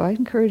 So I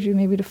encourage you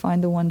maybe to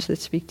find the ones that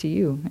speak to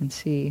you and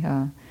see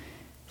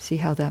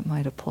how that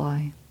might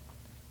apply.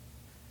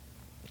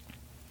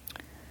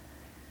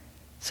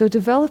 So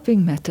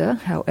developing metta,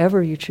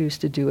 however you choose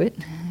to do it,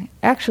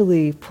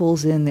 actually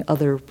pulls in the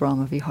other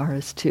Brahma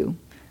Viharas too.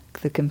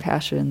 The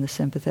compassion, the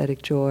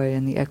sympathetic joy,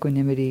 and the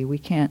equanimity. We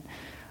can't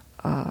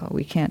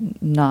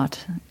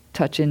not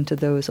touch into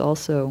those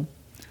also.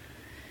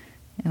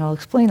 And I'll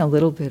explain a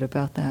little bit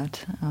about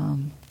that.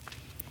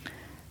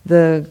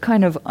 The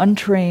kind of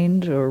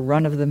untrained or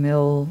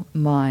run-of-the-mill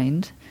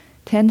mind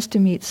tends to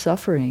meet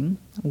suffering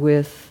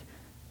with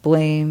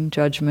blame,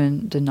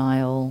 judgment,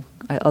 denial,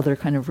 other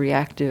kind of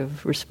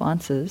reactive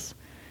responses.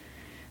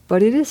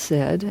 But it is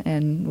said,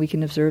 and we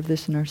can observe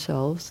this in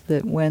ourselves,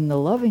 that when the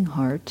loving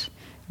heart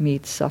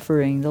meets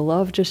suffering, the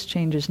love just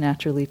changes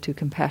naturally to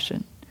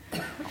compassion.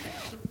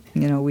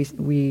 You know,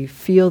 we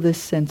feel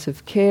this sense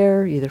of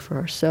care, either for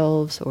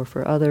ourselves or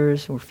for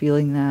others, we're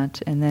feeling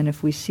that. And then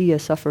if we see a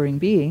suffering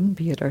being,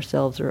 be it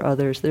ourselves or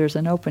others, there's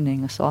an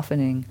opening, a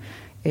softening,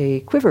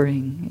 a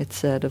quivering, it's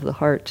said, of the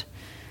heart.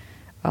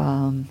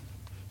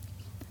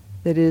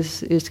 That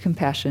is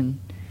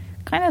compassion.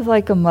 Kind of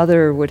like a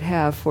mother would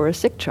have for a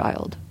sick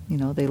child. You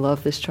know, they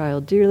love this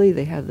child dearly,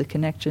 they have the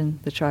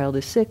connection, the child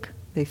is sick,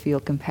 they feel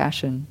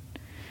compassion.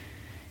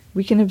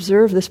 We can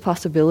observe this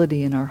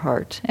possibility in our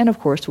heart. And of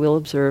course, we'll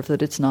observe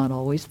that it's not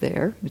always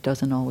there. It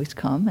doesn't always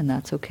come, and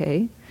that's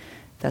okay.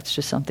 That's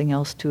just something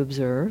else to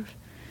observe.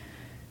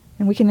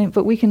 And we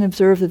can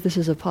observe that this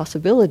is a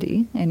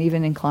possibility and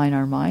even incline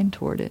our mind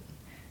toward it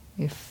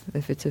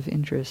if it's of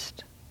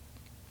interest.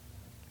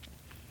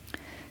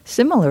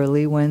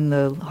 Similarly, when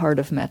the heart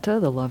of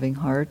metta, the loving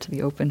heart,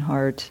 the open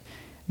heart,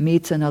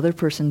 meets another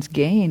person's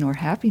gain or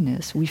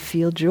happiness, we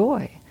feel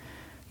joy.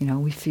 You know,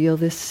 we feel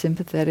this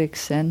sympathetic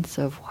sense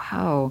of,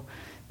 wow,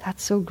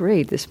 that's so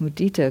great. This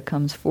mudita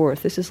comes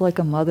forth. This is like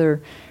a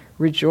mother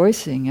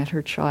rejoicing at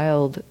her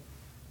child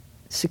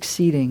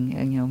succeeding.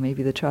 And, you know,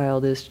 maybe the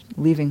child is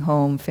leaving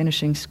home,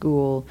 finishing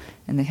school,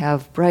 and they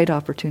have bright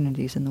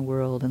opportunities in the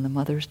world, and the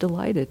mother's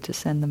delighted to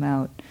send them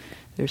out.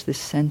 There's this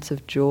sense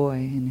of joy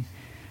and,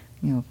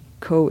 you know,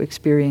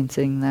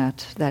 co-experiencing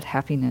that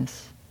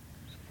happiness.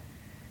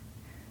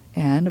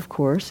 And of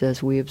course,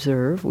 as we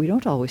observe, we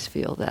don't always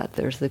feel that.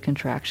 There's the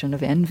contraction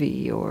of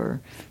envy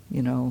or,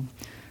 you know,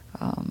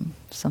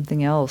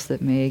 something else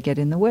that may get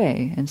in the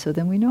way. And so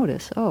then we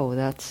notice, oh,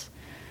 that's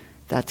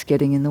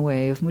getting in the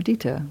way of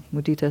mudita.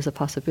 Mudita is a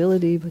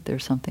possibility, but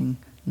there's something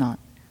not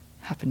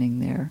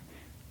happening there.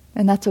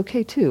 And that's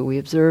okay too. We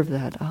observe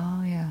that,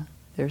 oh yeah,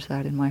 there's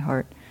that in my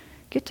heart.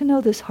 Get to know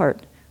this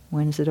heart.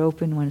 When is it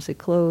open? When is it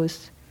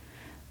closed?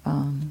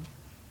 And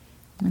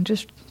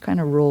just kind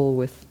of roll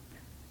with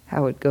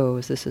how it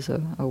goes. This is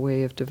a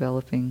way of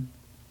developing.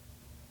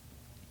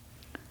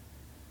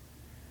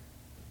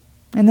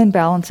 And then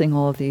balancing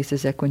all of these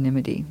is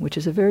equanimity, which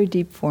is a very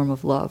deep form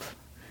of love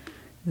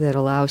that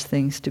allows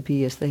things to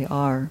be as they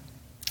are.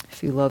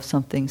 If you love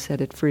something,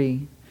 set it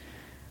free.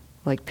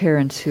 Like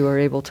parents who are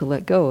able to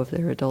let go of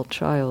their adult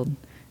child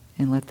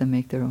and let them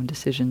make their own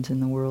decisions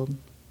in the world.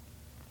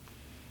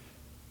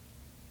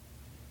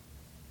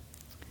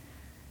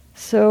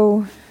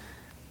 So,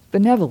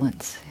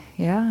 benevolence,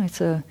 yeah,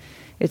 it's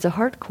a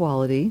heart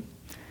quality,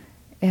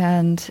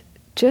 and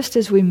just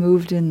as we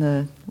moved in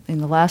the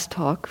last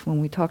talk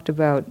when we talked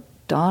about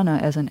dana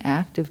as an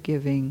act of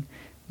giving,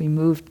 we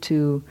moved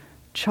to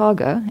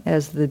chaga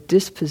as the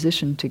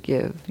disposition to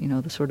give, you know,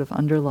 the sort of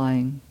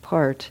underlying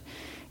part.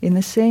 In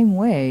the same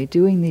way,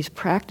 doing these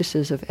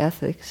practices of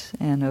ethics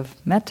and of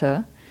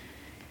metta,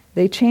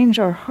 they change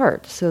our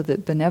heart so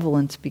that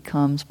benevolence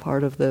becomes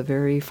part of the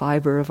very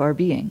fiber of our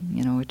being.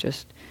 You know, it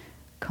just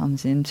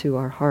comes into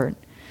our heart.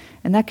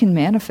 And that can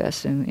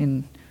manifest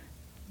in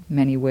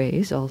many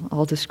ways.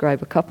 I'll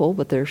describe a couple,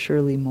 but there are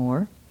surely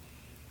more.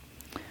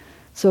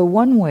 So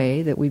one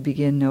way that we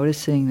begin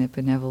noticing that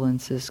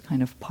benevolence is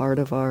kind of part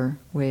of our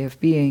way of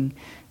being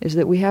is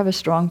that we have a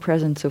strong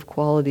presence of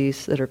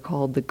qualities that are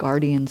called the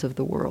guardians of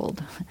the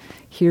world,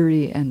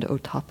 hiri and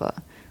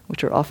otapa,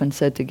 which are often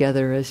said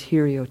together as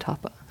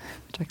hiri-otapa,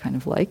 which I kind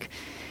of like.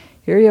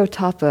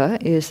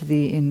 Hiri-otapa is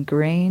the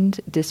ingrained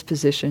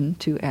disposition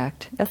to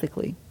act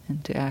ethically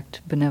and to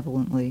act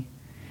benevolently.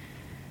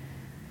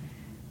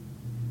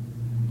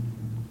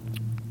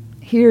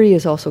 Hiri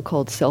is also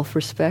called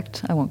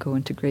self-respect. I won't go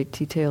into great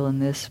detail in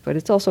this, but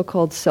it's also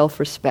called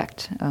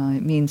self-respect.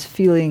 It means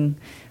feeling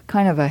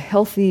kind of a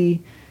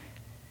healthy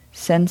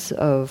sense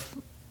of,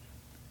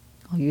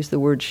 I'll use the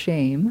word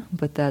shame,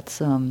 but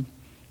that's,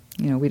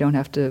 we don't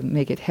have to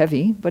make it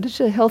heavy, but it's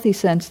a healthy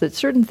sense that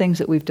certain things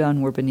that we've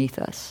done were beneath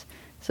us.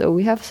 So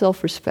we have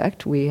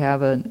self-respect, we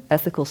have an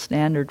ethical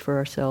standard for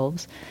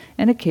ourselves,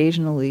 and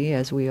occasionally,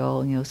 as we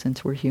all,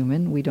 since we're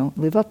human, we don't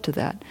live up to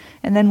that.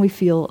 And then we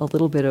feel a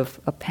little bit of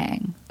a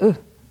pang. Ugh,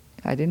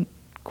 I didn't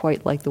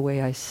quite like the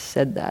way I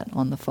said that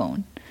on the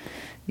phone,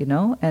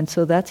 And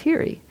so that's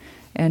Hiri.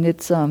 And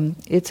it's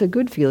a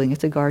good feeling,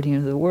 it's a guardian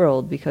of the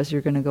world, because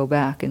you're going to go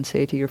back and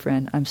say to your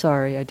friend, I'm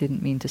sorry, I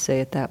didn't mean to say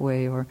it that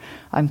way, or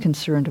I'm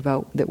concerned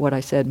about that what I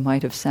said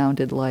might have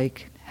sounded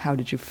like, how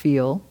did you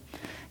feel?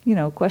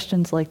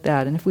 Questions like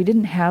that. And if we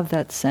didn't have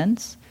that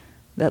sense,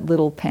 that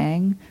little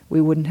pang,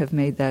 we wouldn't have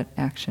made that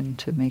action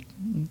to make,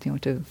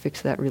 to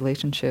fix that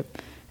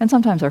relationship. And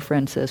sometimes our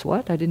friend says,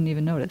 what? I didn't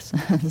even notice.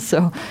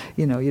 So,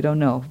 you don't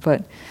know.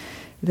 But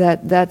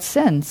that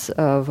sense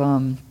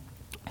of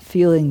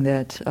feeling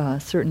that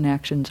certain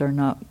actions are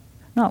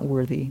not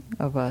worthy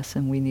of us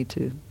and we need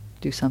to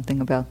do something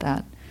about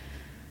that.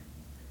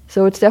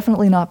 So it's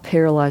definitely not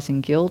paralyzing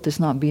guilt. It's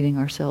not beating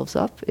ourselves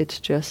up. It's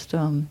just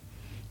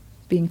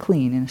being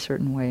clean in a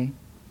certain way.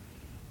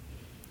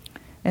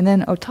 And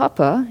then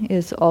otapa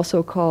is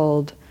also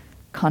called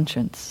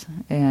conscience,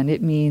 and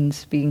it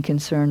means being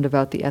concerned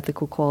about the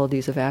ethical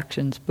qualities of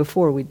actions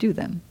before we do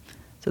them.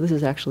 So this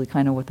is actually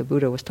kind of what the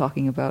Buddha was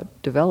talking about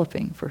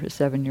developing for his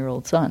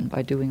 7-year-old son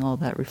by doing all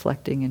that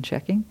reflecting and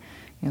checking.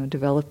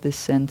 Develop this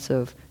sense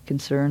of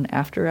concern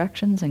after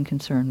actions and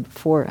concern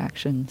before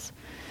actions.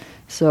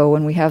 So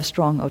when we have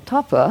strong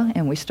otapa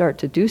and we start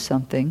to do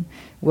something,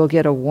 we'll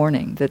get a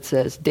warning that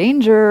says,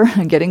 danger,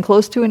 getting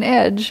close to an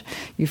edge.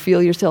 You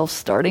feel yourself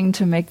starting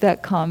to make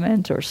that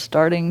comment or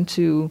starting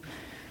to,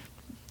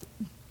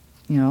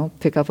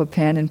 pick up a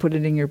pen and put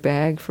it in your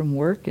bag from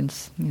work and,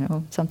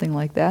 something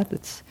like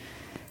that.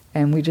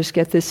 And we just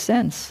get this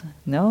sense,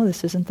 no,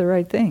 this isn't the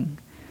right thing.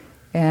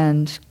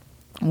 And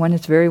when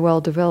it's very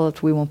well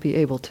developed, we won't be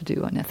able to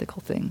do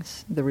unethical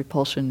things. The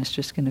repulsion is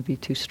just going to be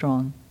too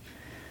strong.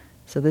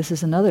 So this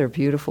is another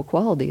beautiful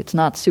quality. It's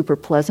not super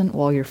pleasant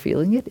while you're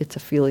feeling it. It's a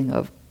feeling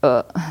of,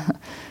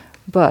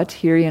 But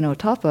Hiri and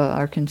otapa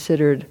are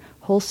considered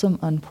wholesome,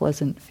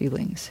 unpleasant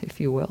feelings, if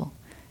you will.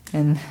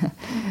 And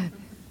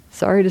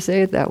sorry to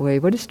say it that way,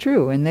 but it's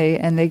true. And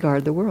they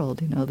guard the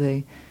world.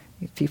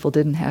 If people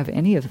didn't have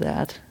any of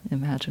that,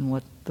 imagine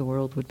what the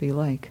world would be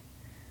like.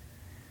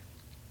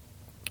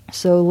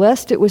 So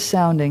lest it was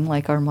sounding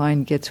like our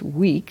mind gets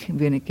weak,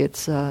 when it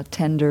gets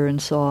tender and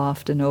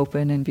soft and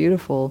open and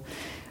beautiful,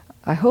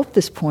 I hope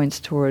this points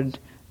toward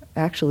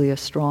actually a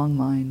strong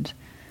mind.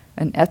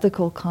 An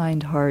ethical,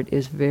 kind heart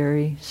is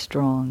very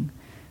strong.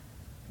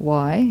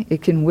 Why?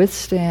 It can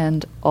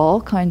withstand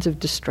all kinds of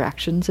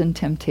distractions and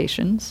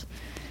temptations.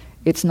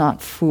 It's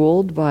not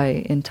fooled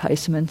by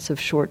enticements of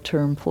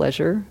short-term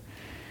pleasure.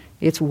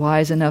 It's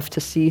wise enough to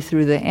see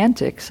through the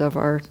antics of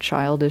our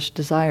childish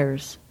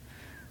desires.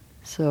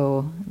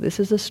 So this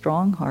is a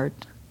strong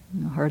heart,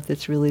 a heart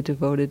that's really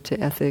devoted to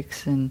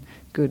ethics and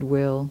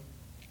goodwill.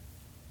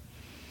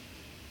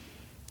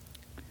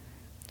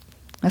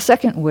 A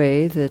second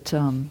way that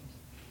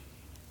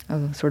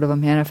sort of a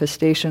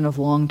manifestation of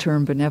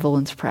long-term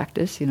benevolence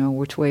practice,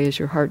 which way is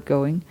your heart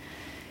going,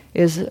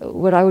 is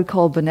what I would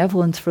call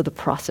benevolence for the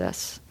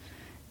process.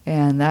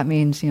 And that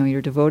means,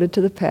 you're devoted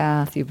to the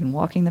path, you've been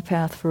walking the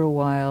path for a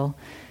while,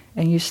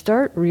 and you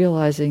start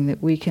realizing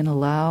that we can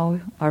allow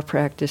our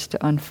practice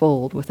to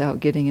unfold without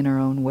getting in our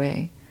own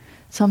way.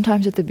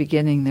 Sometimes at the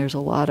beginning there's a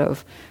lot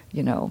of,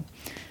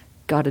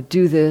 got to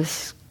do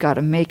this, got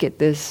to make it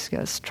this,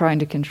 trying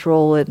to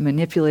control it,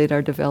 manipulate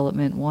our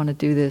development, want to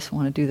do this,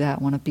 want to do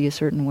that, want to be a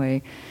certain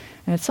way.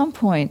 And at some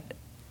point,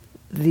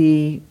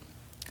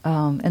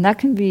 and that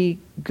can be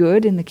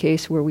good in the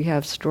case where we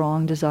have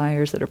strong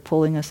desires that are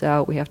pulling us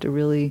out. We have to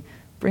really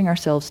bring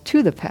ourselves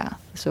to the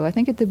path. So I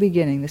think at the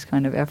beginning this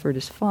kind of effort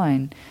is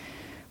fine.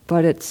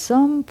 But at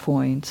some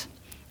point,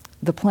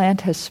 the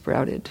plant has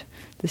sprouted.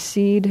 The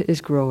seed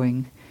is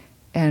growing.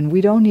 And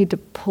we don't need to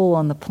pull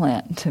on the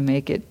plant to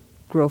make it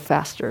grow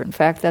faster. In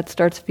fact, that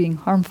starts being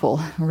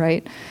harmful,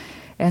 right?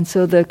 And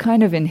so the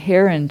kind of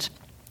inherent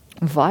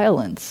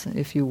violence,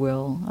 if you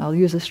will, I'll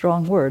use a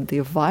strong word, the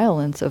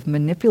violence of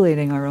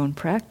manipulating our own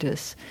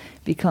practice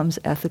becomes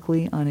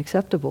ethically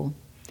unacceptable.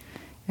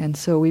 And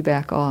so we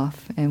back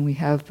off and we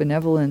have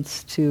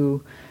benevolence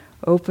to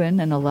open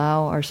and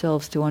allow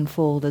ourselves to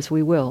unfold as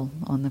we will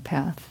on the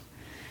path.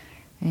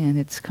 And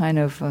it's kind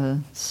of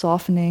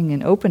softening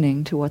and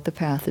opening to what the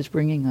path is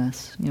bringing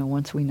us,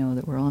 once we know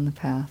that we're on the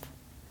path.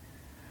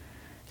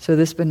 So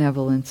this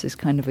benevolence is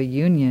kind of a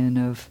union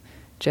of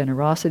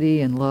generosity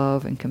and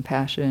love and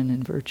compassion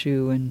and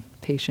virtue and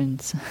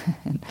patience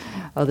and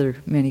other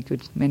many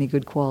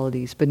good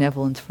qualities.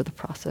 Benevolence for the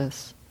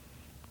process.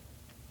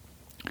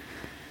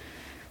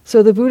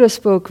 So the Buddha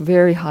spoke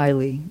very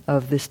highly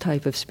of this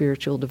type of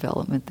spiritual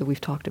development that we've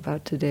talked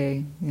about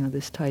today,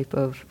 this type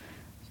of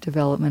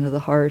development of the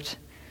heart.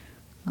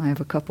 I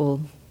have a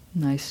couple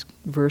nice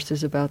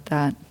verses about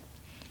that.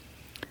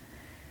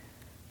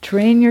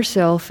 Train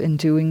yourself in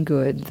doing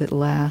good that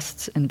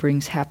lasts and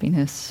brings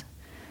happiness.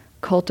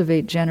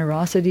 Cultivate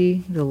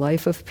generosity, the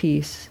life of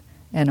peace,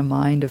 and a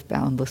mind of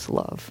boundless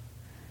love.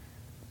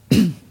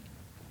 And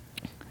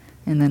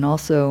then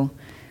also,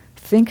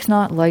 think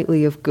not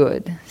lightly of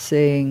good,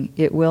 saying,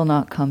 it will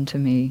not come to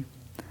me.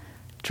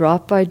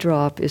 Drop by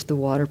drop is the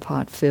water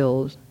pot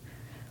filled.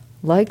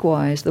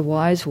 Likewise, the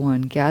wise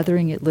one,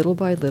 gathering it little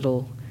by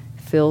little,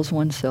 fills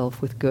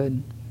oneself with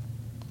good.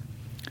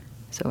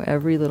 So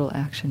every little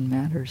action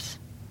matters.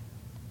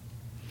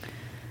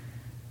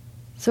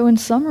 So in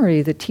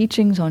summary, the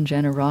teachings on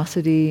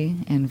generosity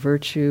and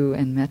virtue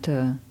and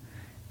metta,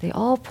 they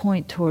all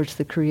point towards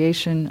the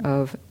creation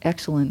of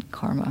excellent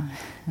karma.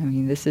 I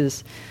mean, this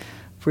is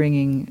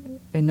bringing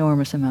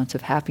enormous amounts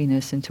of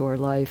happiness into our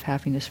life,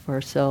 happiness for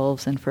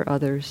ourselves and for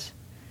others.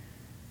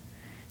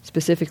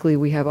 Specifically,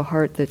 we have a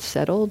heart that's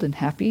settled and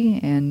happy,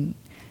 and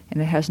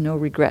it has no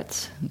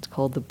regrets. It's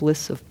called the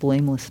bliss of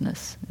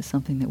blamelessness. It's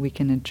something that we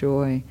can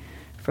enjoy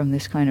from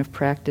this kind of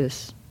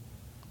practice.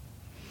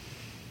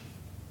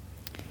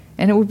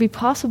 And it would be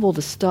possible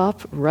to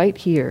stop right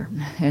here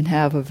and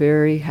have a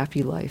very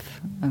happy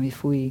life. I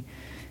mean,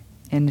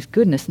 and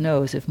goodness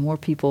knows, if more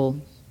people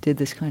did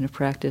this kind of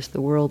practice,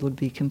 the world would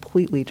be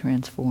completely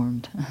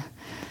transformed.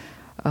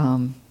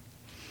 But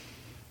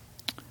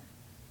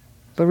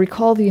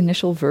recall the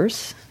initial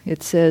verse.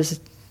 It says,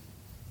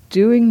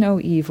 doing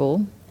no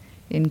evil,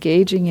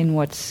 engaging in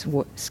what's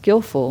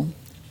skillful,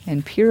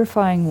 and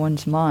purifying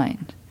one's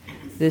mind.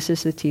 This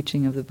is the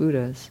teaching of the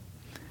Buddhas.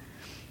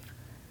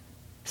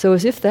 So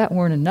as if that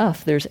weren't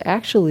enough, there's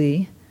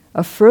actually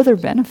a further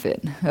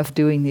benefit of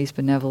doing these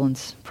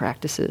benevolence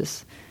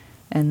practices,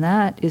 and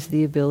that is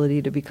the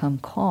ability to become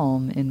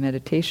calm in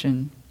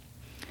meditation,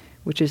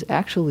 which is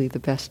actually the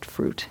best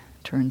fruit,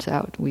 turns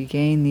out. We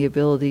gain the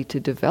ability to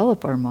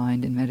develop our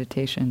mind in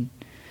meditation.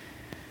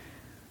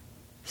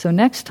 So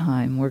next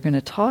time we're going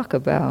to talk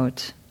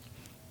about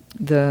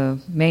the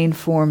main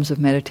forms of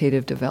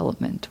meditative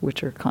development,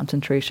 which are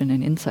concentration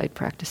and insight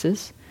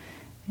practices,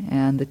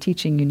 and the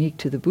teaching unique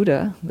to the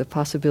Buddha, the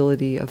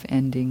possibility of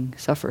ending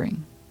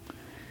suffering.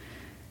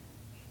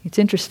 It's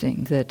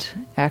interesting that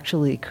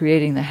actually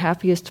creating the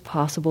happiest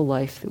possible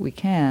life that we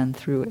can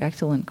through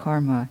excellent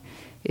karma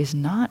is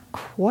not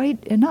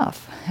quite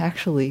enough,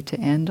 actually, to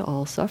end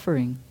all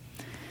suffering.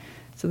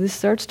 So this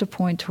starts to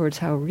point towards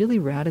how really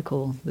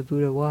radical the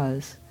Buddha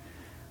was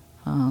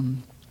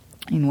in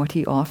what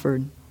he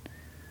offered.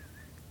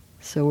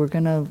 So we're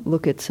going to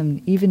look at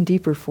some even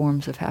deeper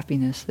forms of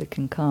happiness that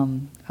can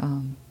come,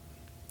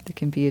 that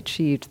can be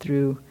achieved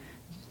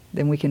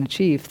than we can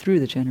achieve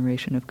through the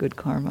generation of good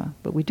karma.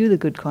 But we do the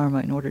good karma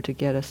in order to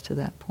get us to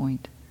that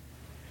point.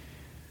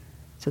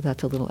 So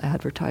that's a little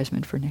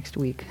advertisement for next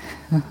week.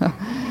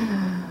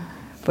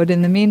 But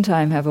in the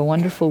meantime, have a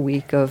wonderful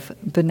week of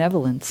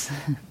benevolence.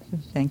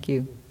 Thank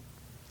you.